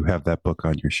sure that you have that book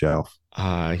on your shelf.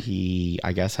 He,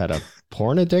 I guess, had a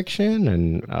porn addiction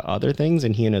and other things.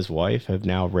 And he and his wife have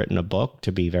now written a book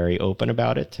to be very open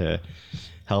about it, to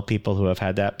help people who have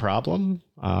had that problem.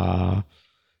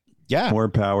 Yeah. More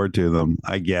power to them,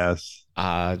 I guess.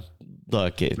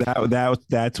 Look,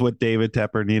 that's what David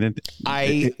Tepper needed.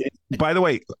 By the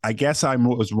way, I guess I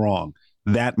was wrong.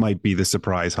 That might be the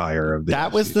surprise hire of the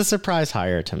That was the surprise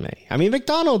hire to me. I mean,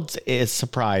 McDonald's is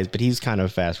surprised, but he's kind of a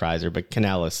fast riser. But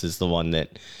Canellis is the one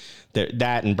that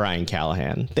and Brian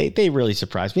Callahan, they really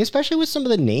surprised me, especially with some of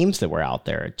the names that were out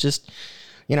there. It just,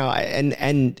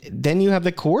 and then you have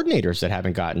the coordinators that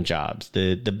haven't gotten jobs,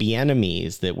 the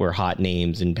Bieniemys that were hot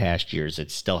names in past years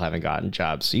that still haven't gotten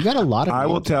jobs. So you got a lot of. I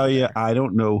will tell you, I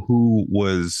don't know who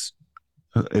was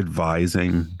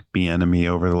advising Bieniemy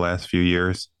over the last few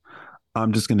years.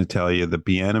 I'm just going to tell you, the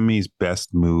Bieniemy's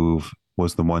best move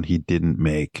was the one he didn't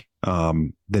make,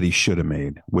 that he should have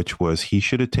made, which was he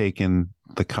should have taken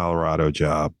the Colorado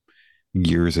job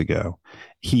years ago.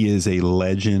 He is a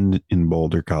legend in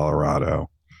Boulder, Colorado.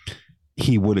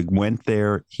 He would have went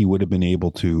there. He would have been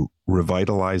able to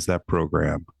revitalize that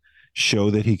program, show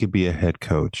that he could be a head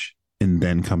coach, and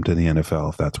then come to the NFL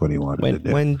if that's what he wanted to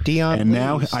do. When Deion and leaves,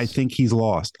 now I think he's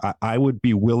lost. I would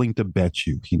be willing to bet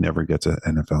you he never gets an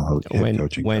NFL head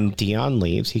coaching. When Deion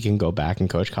leaves, he can go back and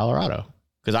coach Colorado.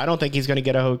 Because I don't think he's going to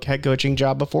get a head coaching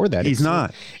job before that. He's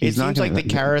not. It seems like the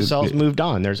carousel's moved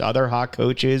on. There's other hot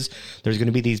coaches. There's going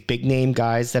to be these big name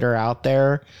guys that are out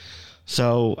there.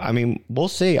 So, I mean, we'll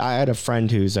see. I had a friend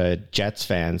who's a Jets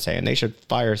fan saying they should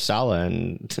fire Saleh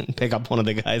and pick up one of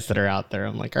the guys that are out there.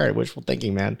 I'm like, all right, wishful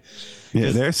thinking, man. Yeah,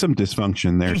 there's some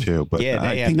dysfunction there too. But yeah,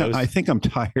 I think I'm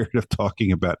tired of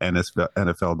talking about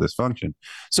NFL dysfunction.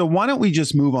 So why don't we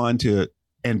just move on to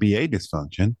NBA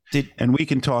dysfunction, and we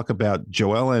can talk about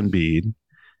Joel Embiid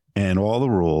and all the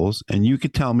rules, and you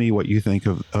could tell me what you think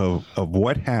of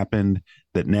what happened,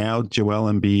 that now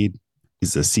Joel Embiid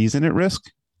is the season at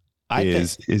risk.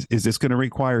 Is this going to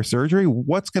require surgery?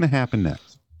 What's going to happen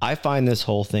next? I find this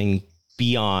whole thing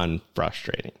beyond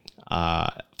frustrating.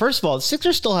 First of all, the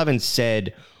Sixers still haven't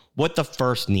said what the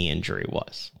first knee injury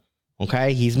was.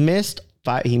 Okay, he missed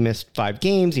 5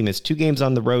 games. He missed 2 games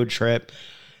on the road trip.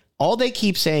 All they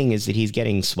keep saying is that he's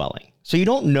getting swelling. So you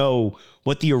don't know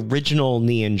what the original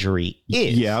knee injury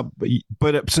is. Yeah,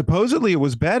 but supposedly it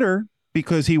was better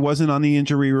because he wasn't on the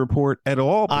injury report at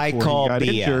all before I call he got BS,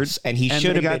 injured. and he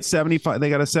should have got $75. They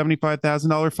got a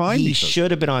 $75,000 fine. He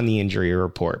should have been on the injury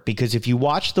report, because if you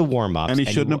watch the warm-ups, and he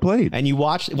shouldn't have played. And you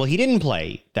watch, well, he didn't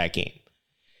play that game.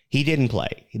 He didn't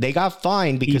play. They got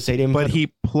fined because they didn't. But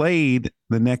he played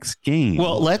the next game.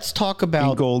 Well, let's talk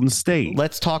about Golden State.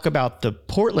 Let's talk about the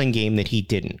Portland game that he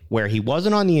didn't, where he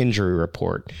wasn't on the injury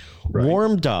report,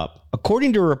 warmed up,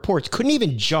 according to reports, couldn't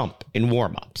even jump in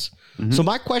warm-ups. Mm-hmm. So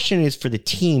my question is for the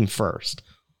team first.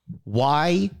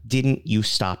 Why didn't you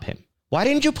stop him? Why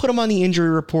didn't you put him on the injury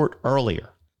report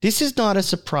earlier? This is not a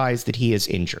surprise that he is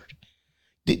injured.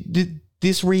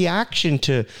 This reaction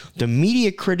to the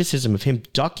media criticism of him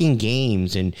ducking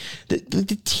games, and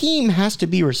the team has to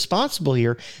be responsible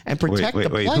here and protect the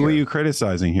player. Who are you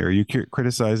criticizing here? Are you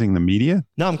criticizing the media?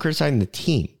 No, I'm criticizing the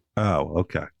team. Oh,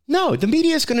 okay. No, the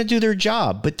media is going to do their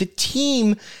job, but the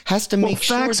team has to make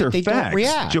sure that they don't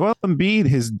react. Joel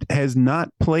Embiid has not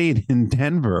played in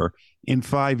Denver in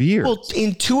 5 years. Well,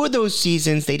 in 2 of those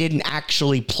seasons, they didn't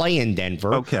actually play in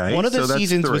Denver. Okay. One of the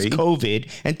seasons was COVID,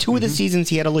 and 2 of the seasons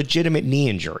he had a legitimate knee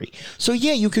injury. So,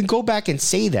 yeah, you can go back and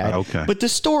say that. Okay. But the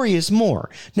story is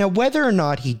more. Now, whether or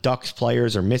not he ducks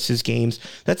players or misses games,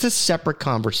 that's a separate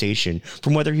conversation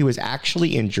from whether he was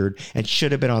actually injured and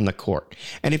should have been on the court.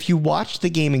 And if you watched the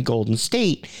game in Golden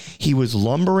State, he was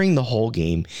lumbering the whole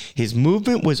game. His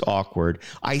movement was awkward.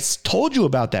 I told you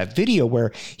about that video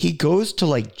where he goes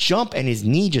to jump and his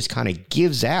knee just kind of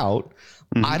gives out.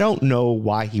 Mm-hmm. I don't know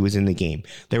why he was in the game.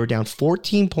 They were down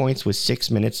 14 points with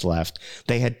 6 minutes left.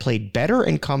 They had played better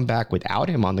and come back without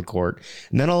him on the court.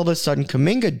 And then all of a sudden,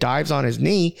 Kuminga dives on his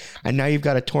knee, and now you've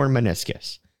got a torn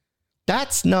meniscus.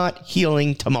 That's not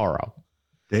healing tomorrow.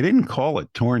 They didn't call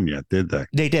it torn yet, did they?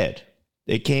 They did.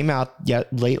 It came out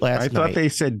late last night. I thought they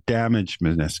said damaged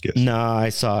meniscus. No, I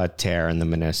saw a tear in the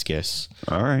meniscus.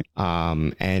 All right.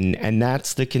 And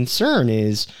that's the concern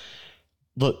is,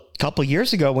 look, a couple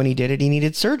years ago when he did it, he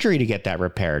needed surgery to get that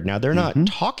repaired. Now, they're not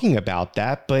talking about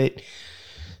that, but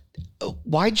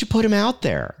why'd you put him out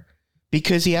there?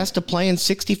 Because he has to play in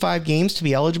 65 games to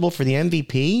be eligible for the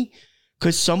MVP?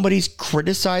 because somebody's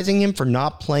criticizing him for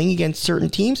not playing against certain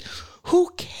teams? Who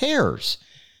cares?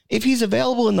 If he's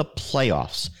available in the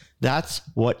playoffs, that's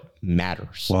what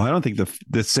matters. Well, I don't think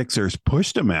the Sixers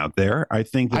pushed him out there. I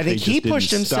think he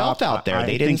pushed himself out there.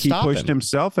 They didn't stop him. He pushed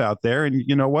himself out there, and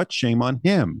you know what? Shame on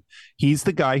him. He's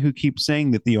the guy who keeps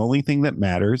saying that the only thing that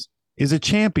matters is a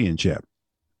championship,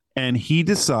 and he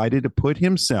decided to put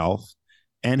himself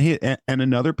and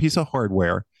another piece of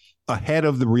hardware ahead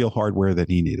of the real hardware that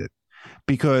he needed,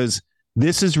 because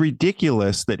this is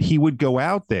ridiculous that he would go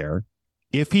out there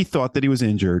if he thought that he was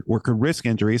injured or could risk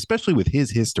injury, especially with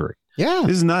his history. Yeah.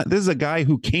 This is a guy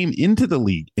who came into the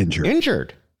league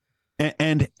injured.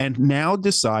 And now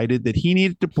decided that he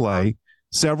needed to play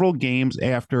several games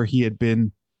after he had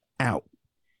been out.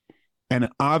 And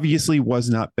obviously was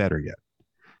not better yet.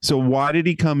 So why did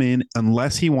he come in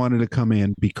unless he wanted to come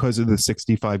in because of the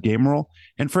 65 game rule?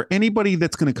 And for anybody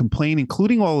that's going to complain,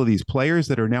 including all of these players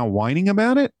that are now whining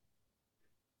about it,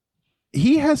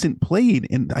 he hasn't played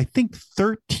in, I think,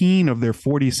 13 of their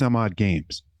 40 some odd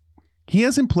games. He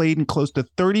hasn't played in close to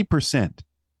 30%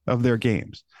 of their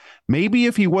games. Maybe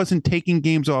if he wasn't taking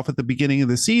games off at the beginning of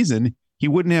the season, he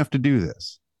wouldn't have to do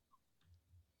this.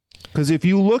 Because if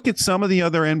you look at some of the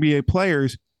other NBA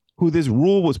players who this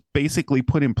rule was basically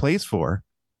put in place for,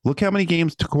 look how many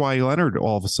games Kawhi Leonard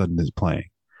all of a sudden is playing.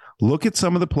 Look at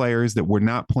some of the players that were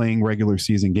not playing regular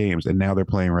season games, and now they're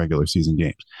playing regular season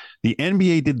games. The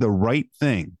NBA did the right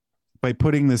thing by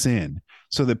putting this in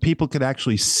so that people could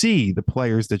actually see the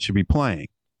players that should be playing.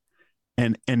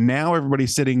 And now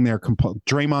everybody's sitting there,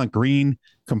 Draymond Green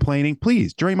complaining.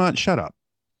 Please, Draymond, shut up.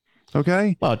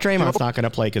 Okay? Well, Draymond's not going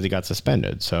to play because he got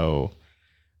suspended. So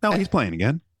no, he's playing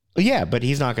again. Yeah, but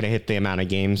he's not going to hit the amount of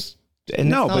games. And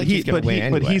no, but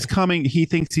he's coming. He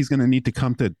thinks he's going to need to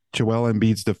come to Joel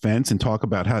Embiid's defense and talk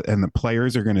about how, and the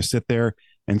players are going to sit there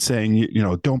and saying, you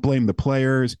know, don't blame the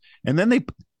players. And then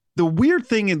the weird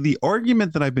thing in the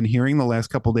argument that I've been hearing the last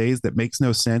couple of days that makes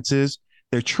no sense is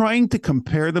they're trying to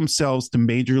compare themselves to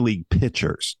major league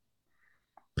pitchers.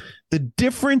 The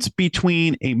difference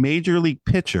between a major league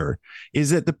pitcher is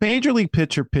that the major league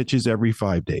pitcher pitches every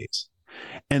 5 days.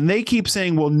 And they keep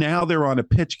saying, well, now they're on a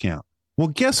pitch count. Well,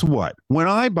 guess what? When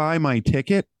I buy my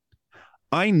ticket,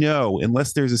 I know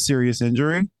unless there's a serious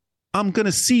injury, I'm going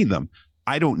to see them.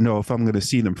 I don't know if I'm going to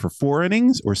see them for 4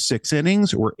 innings or 6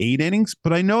 innings or 8 innings,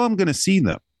 but I know I'm going to see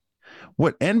them.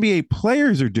 What NBA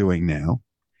players are doing now,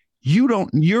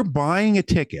 you're buying a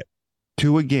ticket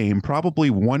to a game, probably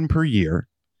one per year,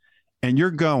 and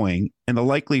you're going, and the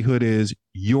likelihood is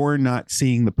you're not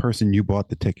seeing the person you bought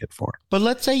the ticket for. But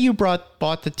let's say you bought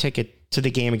the ticket to the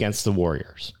game against the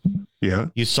Warriors. Yeah.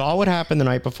 You saw what happened the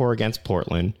night before against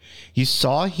Portland. You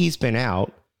saw he's been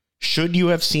out. Should you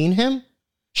have seen him?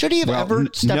 Should he have ever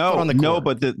stepped foot on the court? No,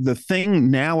 but the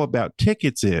thing now about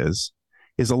tickets is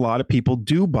a lot of people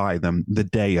do buy them the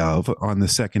day of on the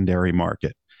secondary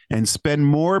market and spend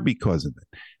more because of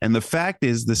it. And the fact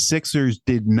is the Sixers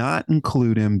did not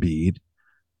include Embiid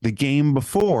the game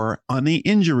before on the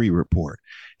injury report.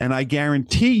 And I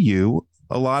guarantee you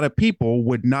a lot of people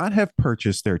would not have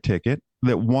purchased their ticket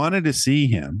that wanted to see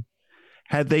him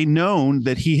had they known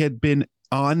that he had been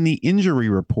on the injury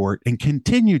report and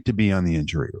continued to be on the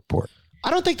injury report.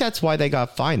 I don't think that's why they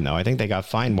got fined, though. I think they got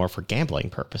fined more for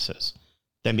gambling purposes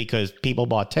than because people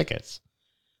bought tickets.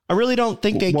 I really don't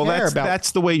think they care about.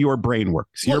 That's the way your brain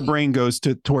works. Your brain goes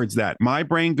towards that. My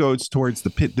brain goes towards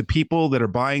the people that are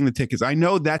buying the tickets. I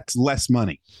know that's less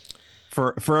money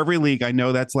for every league. I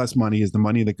know that's less money is the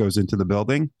money that goes into the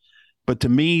building. But to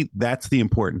me, that's the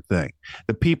important thing.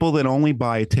 The people that only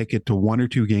buy a ticket to 1 or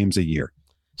 2 games a year.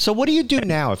 So what do you do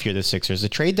now if you're the Sixers? The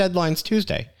trade deadline's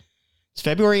Tuesday. It's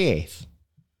February 8th.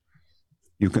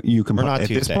 You can or not at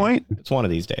Tuesday. This point. It's one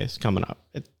of these days coming up.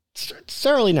 It's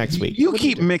early next week. You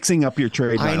keep mixing up your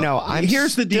trade. I know.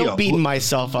 Here's the deal. Still beating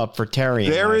myself up for Terry.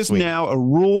 There is now a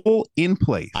rule in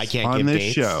place on this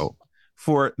dates. show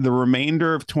for the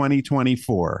remainder of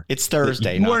 2024. It's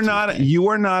Thursday. You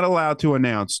are not allowed to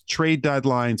announce trade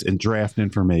deadlines and draft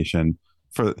information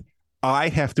for. I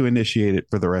have to initiate it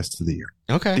for the rest of the year.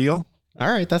 Okay. Deal?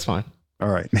 All right. That's fine. All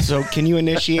right. So can you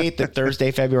initiate that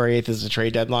Thursday, February 8th is the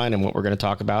trade deadline and what we're going to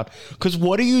talk about? Because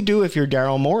what do you do if you're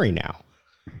Daryl Morey now?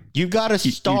 You've got to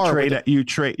start. You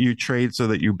trade so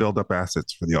that you build up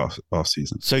assets for the off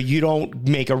season. So you don't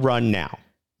make a run now.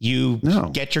 You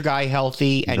get your guy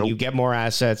healthy and you get more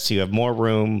assets. So you have more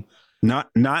room. Not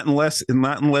unless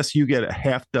you get a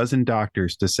half dozen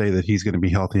doctors to say that he's going to be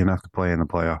healthy enough to play in the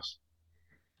playoffs.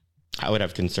 I would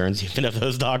have concerns even if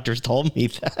those doctors told me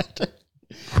that.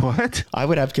 What? I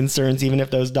would have concerns even if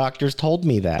those doctors told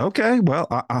me that. Okay, well,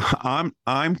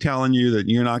 I'm telling you that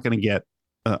you're not going to get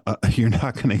you're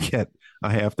not going to get a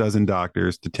half dozen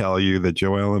doctors to tell you that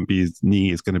Joel Embiid's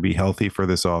knee is going to be healthy for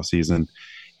this offseason.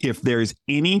 If there's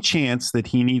any chance that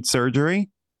he needs surgery,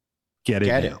 get it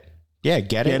now. Yeah,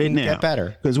 get it and get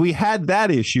better. Because we had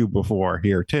that issue before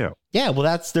here too. Yeah,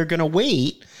 well, they're going to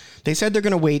wait. They said they're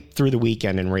going to wait through the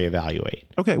weekend and reevaluate.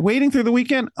 Okay, waiting through the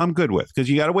weekend, I'm good with, because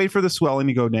you got to wait for the swelling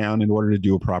to go down in order to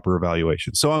do a proper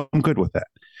evaluation. So I'm good with that.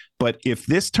 But if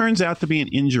this turns out to be an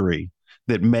injury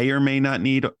that may or may not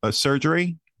need a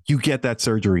surgery, you get that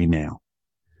surgery now.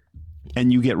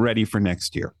 And you get ready for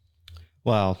next year.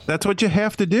 Well, that's what you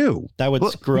have to do. That would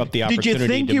screw up the opportunity. Did you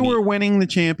think you were winning the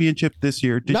championship this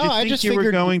year? Did you think you were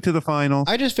going to the finals?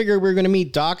 I just figured we were going to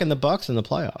meet Doc and the Bucks in the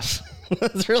playoffs.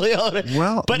 That's really all it is.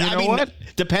 Well, but I mean, what?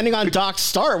 Depending on Doc's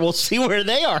start, we'll see where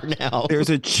they are now. There's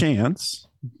a chance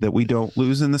that we don't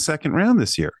lose in the second round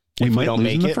this year. We might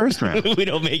lose in the first round. We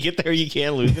don't make it there. You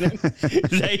can't lose in it.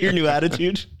 Is that your new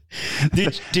attitude?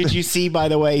 Did you see, by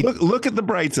the way? Look at the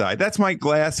bright side. That's my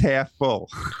glass half full.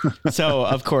 So,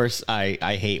 of course, I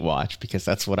hate watch because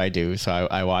that's what I do. So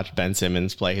I watched Ben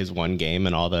Simmons play his one game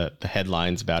and all the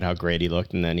headlines about how great he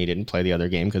looked. And then he didn't play the other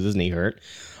game because his knee hurt.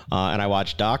 And I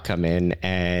watched Doc come in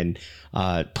and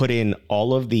put in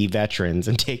all of the veterans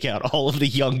and take out all of the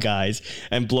young guys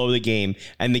and blow the game.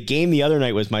 And the game the other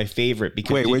night was my favorite.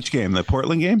 Because wait, which game? The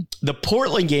Portland game? The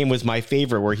Portland game was my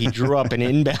favorite, where he drew up an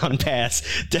inbound pass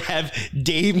to have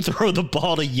Dame throw the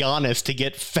ball to Giannis to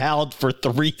get fouled for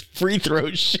 3 free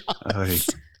throw shots.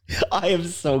 I am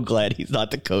so glad he's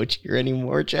not the coach here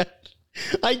anymore, Jeff.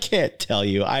 I can't tell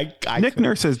you. Nick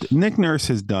Nurse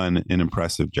has done an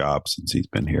impressive job since he's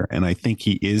been here, and I think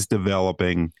he is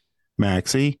developing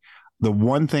Maxey. The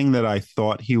one thing that I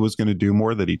thought he was going to do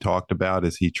more that he talked about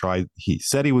is he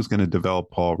said he was going to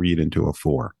develop Paul Reed into a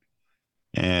 4,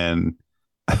 and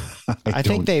I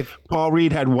think Paul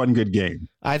Reed had one good game.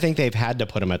 I think they've had to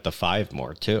put him at the 5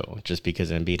 more too, just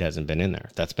because Embiid hasn't been in there.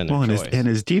 That's been their choice. And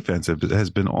his defense has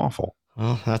been awful.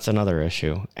 Well, that's another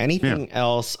issue. Anything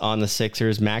else on the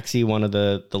Sixers? Maxey, one of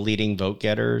the leading vote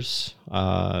getters,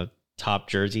 top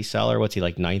jersey seller. What's he,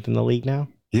 like 9th in the league now?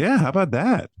 Yeah, how about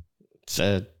that?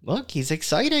 Look, he's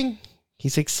exciting.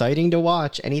 He's exciting to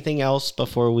watch. Anything else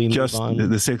before we move on?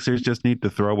 The Sixers just need to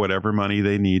throw whatever money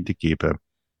they need to keep him.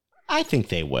 I think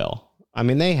they will. I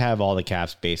mean, they have all the cap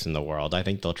space in the world. I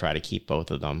think they'll try to keep both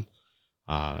of them.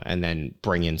 And then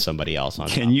bring in somebody else on.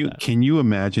 Can you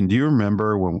imagine? Do you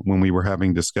remember when we were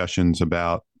having discussions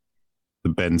about the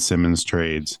Ben Simmons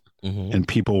trades and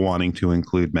people wanting to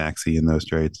include Maxey in those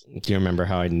trades? Do you remember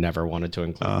how I never wanted to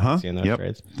include Maxey in those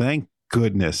trades? Thank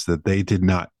goodness that they did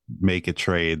not make a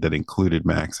trade that included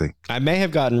Maxey. I may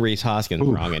have gotten Reese Hoskins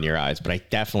wrong in your eyes, but I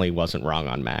definitely wasn't wrong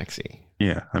on Maxey.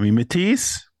 Yeah, I mean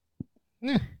Matisse.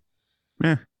 Yeah,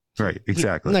 right,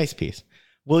 exactly. Nice piece.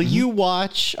 Will you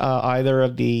watch either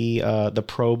of the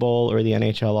Pro Bowl or the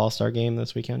NHL All-Star Game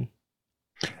this weekend?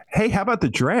 Hey, how about the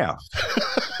draft?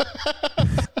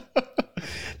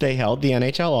 They held the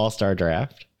NHL All-Star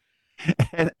Draft.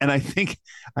 And I think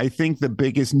the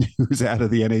biggest news out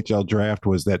of the NHL draft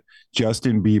was that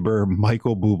Justin Bieber,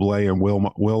 Michael Bublé, and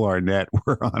Will Arnett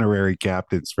were honorary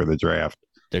captains for the draft.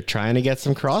 They're trying to get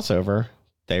some crossover.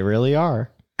 They really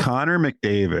are. Connor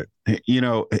McDavid,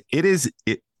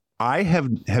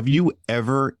 have you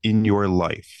ever in your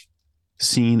life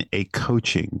seen a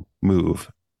coaching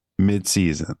move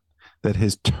mid-season that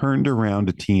has turned around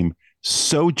a team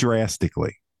so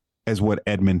drastically as what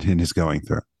Edmonton is going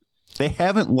through? They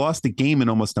haven't lost a game in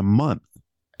almost a month.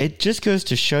 It just goes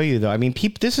to show you, though. I mean,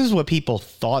 this is what people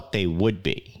thought they would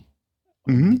be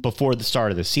before the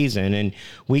start of the season. And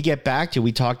we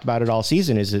talked about it all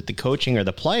season. Is it the coaching or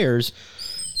the players?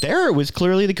 There, it was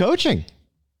clearly the coaching.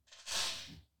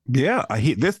 Yeah,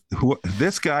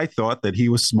 this guy thought that he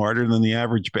was smarter than the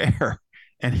average bear,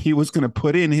 and he was going to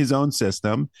put in his own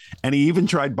system. And he even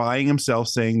tried buying himself,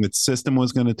 saying that system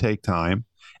was going to take time,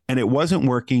 and it wasn't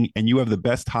working. And you have the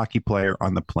best hockey player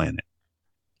on the planet.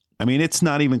 I mean, it's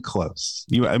not even close.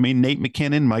 Nate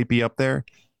McKinnon might be up there,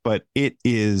 but it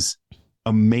is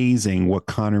amazing what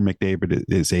Connor McDavid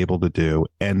is able to do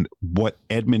and what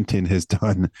Edmonton has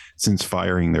done since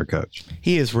firing their coach.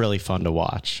 He is really fun to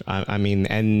watch. I mean,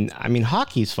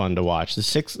 hockey's fun to watch.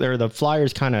 The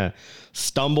Flyers kind of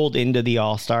stumbled into the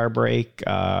All-Star break.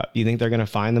 You think they're going to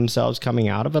find themselves coming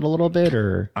out of it a little bit,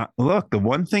 or look,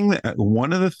 one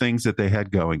of the things that they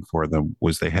had going for them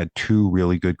was they had 2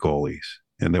 really good goalies,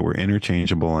 and they were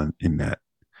interchangeable in net.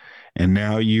 And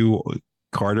now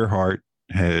Carter Hart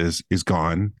is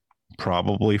gone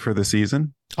probably for the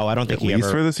season. Oh, I don't think he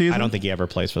ever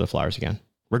plays for the Flyers again,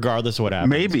 regardless of what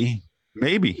happens.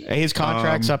 Maybe his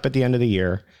contract's up at the end of the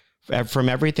year, From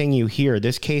everything you hear,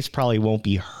 this case probably won't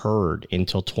be heard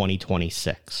until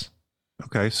 2026.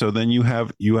 Okay, so then you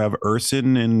have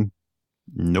Urson and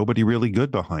nobody really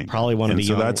good behind. Probably one of the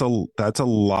so that's a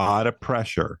lot of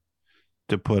pressure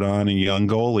to put on a young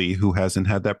goalie who hasn't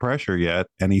had that pressure yet,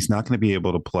 and he's not going to be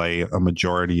able to play a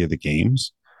majority of the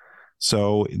games.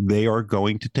 So they are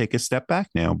going to take a step back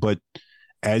now. But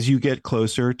as you get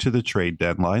closer to the trade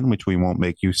deadline, which we won't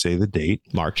make you say the date,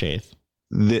 March 8th.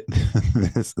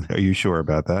 Are you sure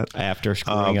about that? After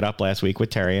screwing it up last week with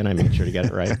Terry, and I made sure to get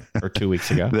it right, or 2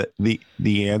 weeks ago.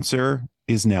 The answer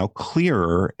is now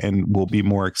clearer and will be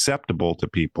more acceptable to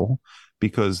people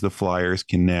because the Flyers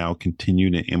can now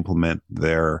continue to implement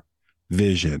their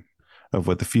vision of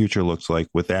what the future looks like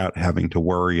without having to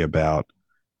worry about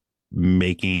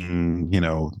making,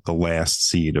 the last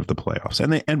seed of the playoffs.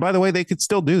 And by the way, they could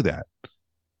still do that.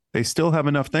 They still have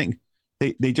enough things.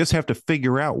 They just have to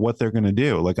figure out what they're going to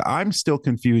do. Like, I'm still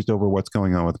confused over what's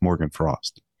going on with Morgan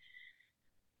Frost.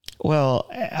 Well,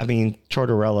 I mean,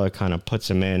 Tortorella kind of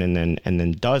puts him in and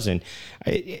then doesn't.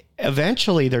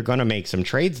 Eventually, they're going to make some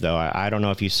trades, though. I don't know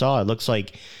if you saw. It looks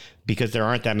like because there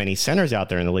aren't that many centers out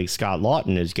there in the league, Scott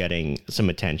Lawton is getting some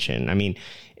attention. I mean,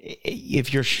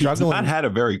 if you're struggling, he's not had a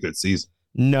very good season.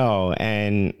 No,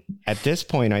 and at this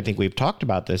point, I think we've talked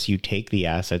about this. You take the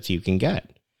assets you can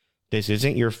get. This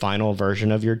isn't your final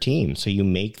version of your team. So you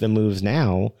make the moves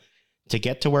now to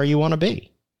get to where you want to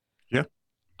be. Yeah.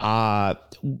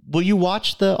 Will you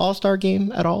watch the All-Star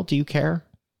game at all? Do you care?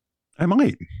 I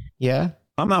might. Yeah.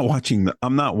 I'm not watching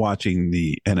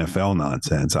the NFL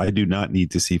nonsense. I do not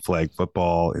need to see flag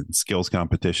football and skills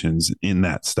competitions in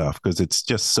that stuff because it's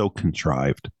just so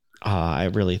contrived. I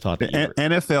really thought that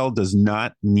NFL does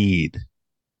not need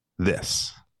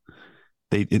this.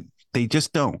 They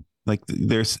just don't. Like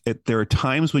there are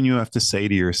times when you have to say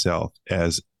to yourself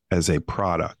as a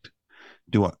product,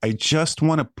 do I just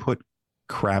want to put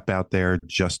crap out there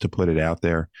just to put it out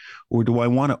there, or do I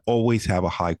want to always have a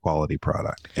high quality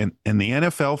product? And the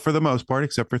NFL, for the most part,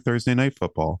 except for Thursday Night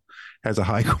Football, has a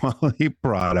high quality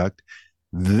product.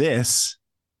 This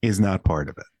is not part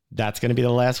of it. That's going to be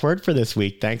the last word for this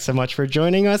week. Thanks so much for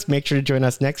joining us. Make sure to join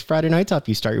us next Friday night to help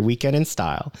you start your weekend in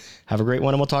style. Have a great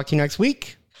one, and we'll talk to you next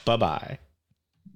week. Bye-bye.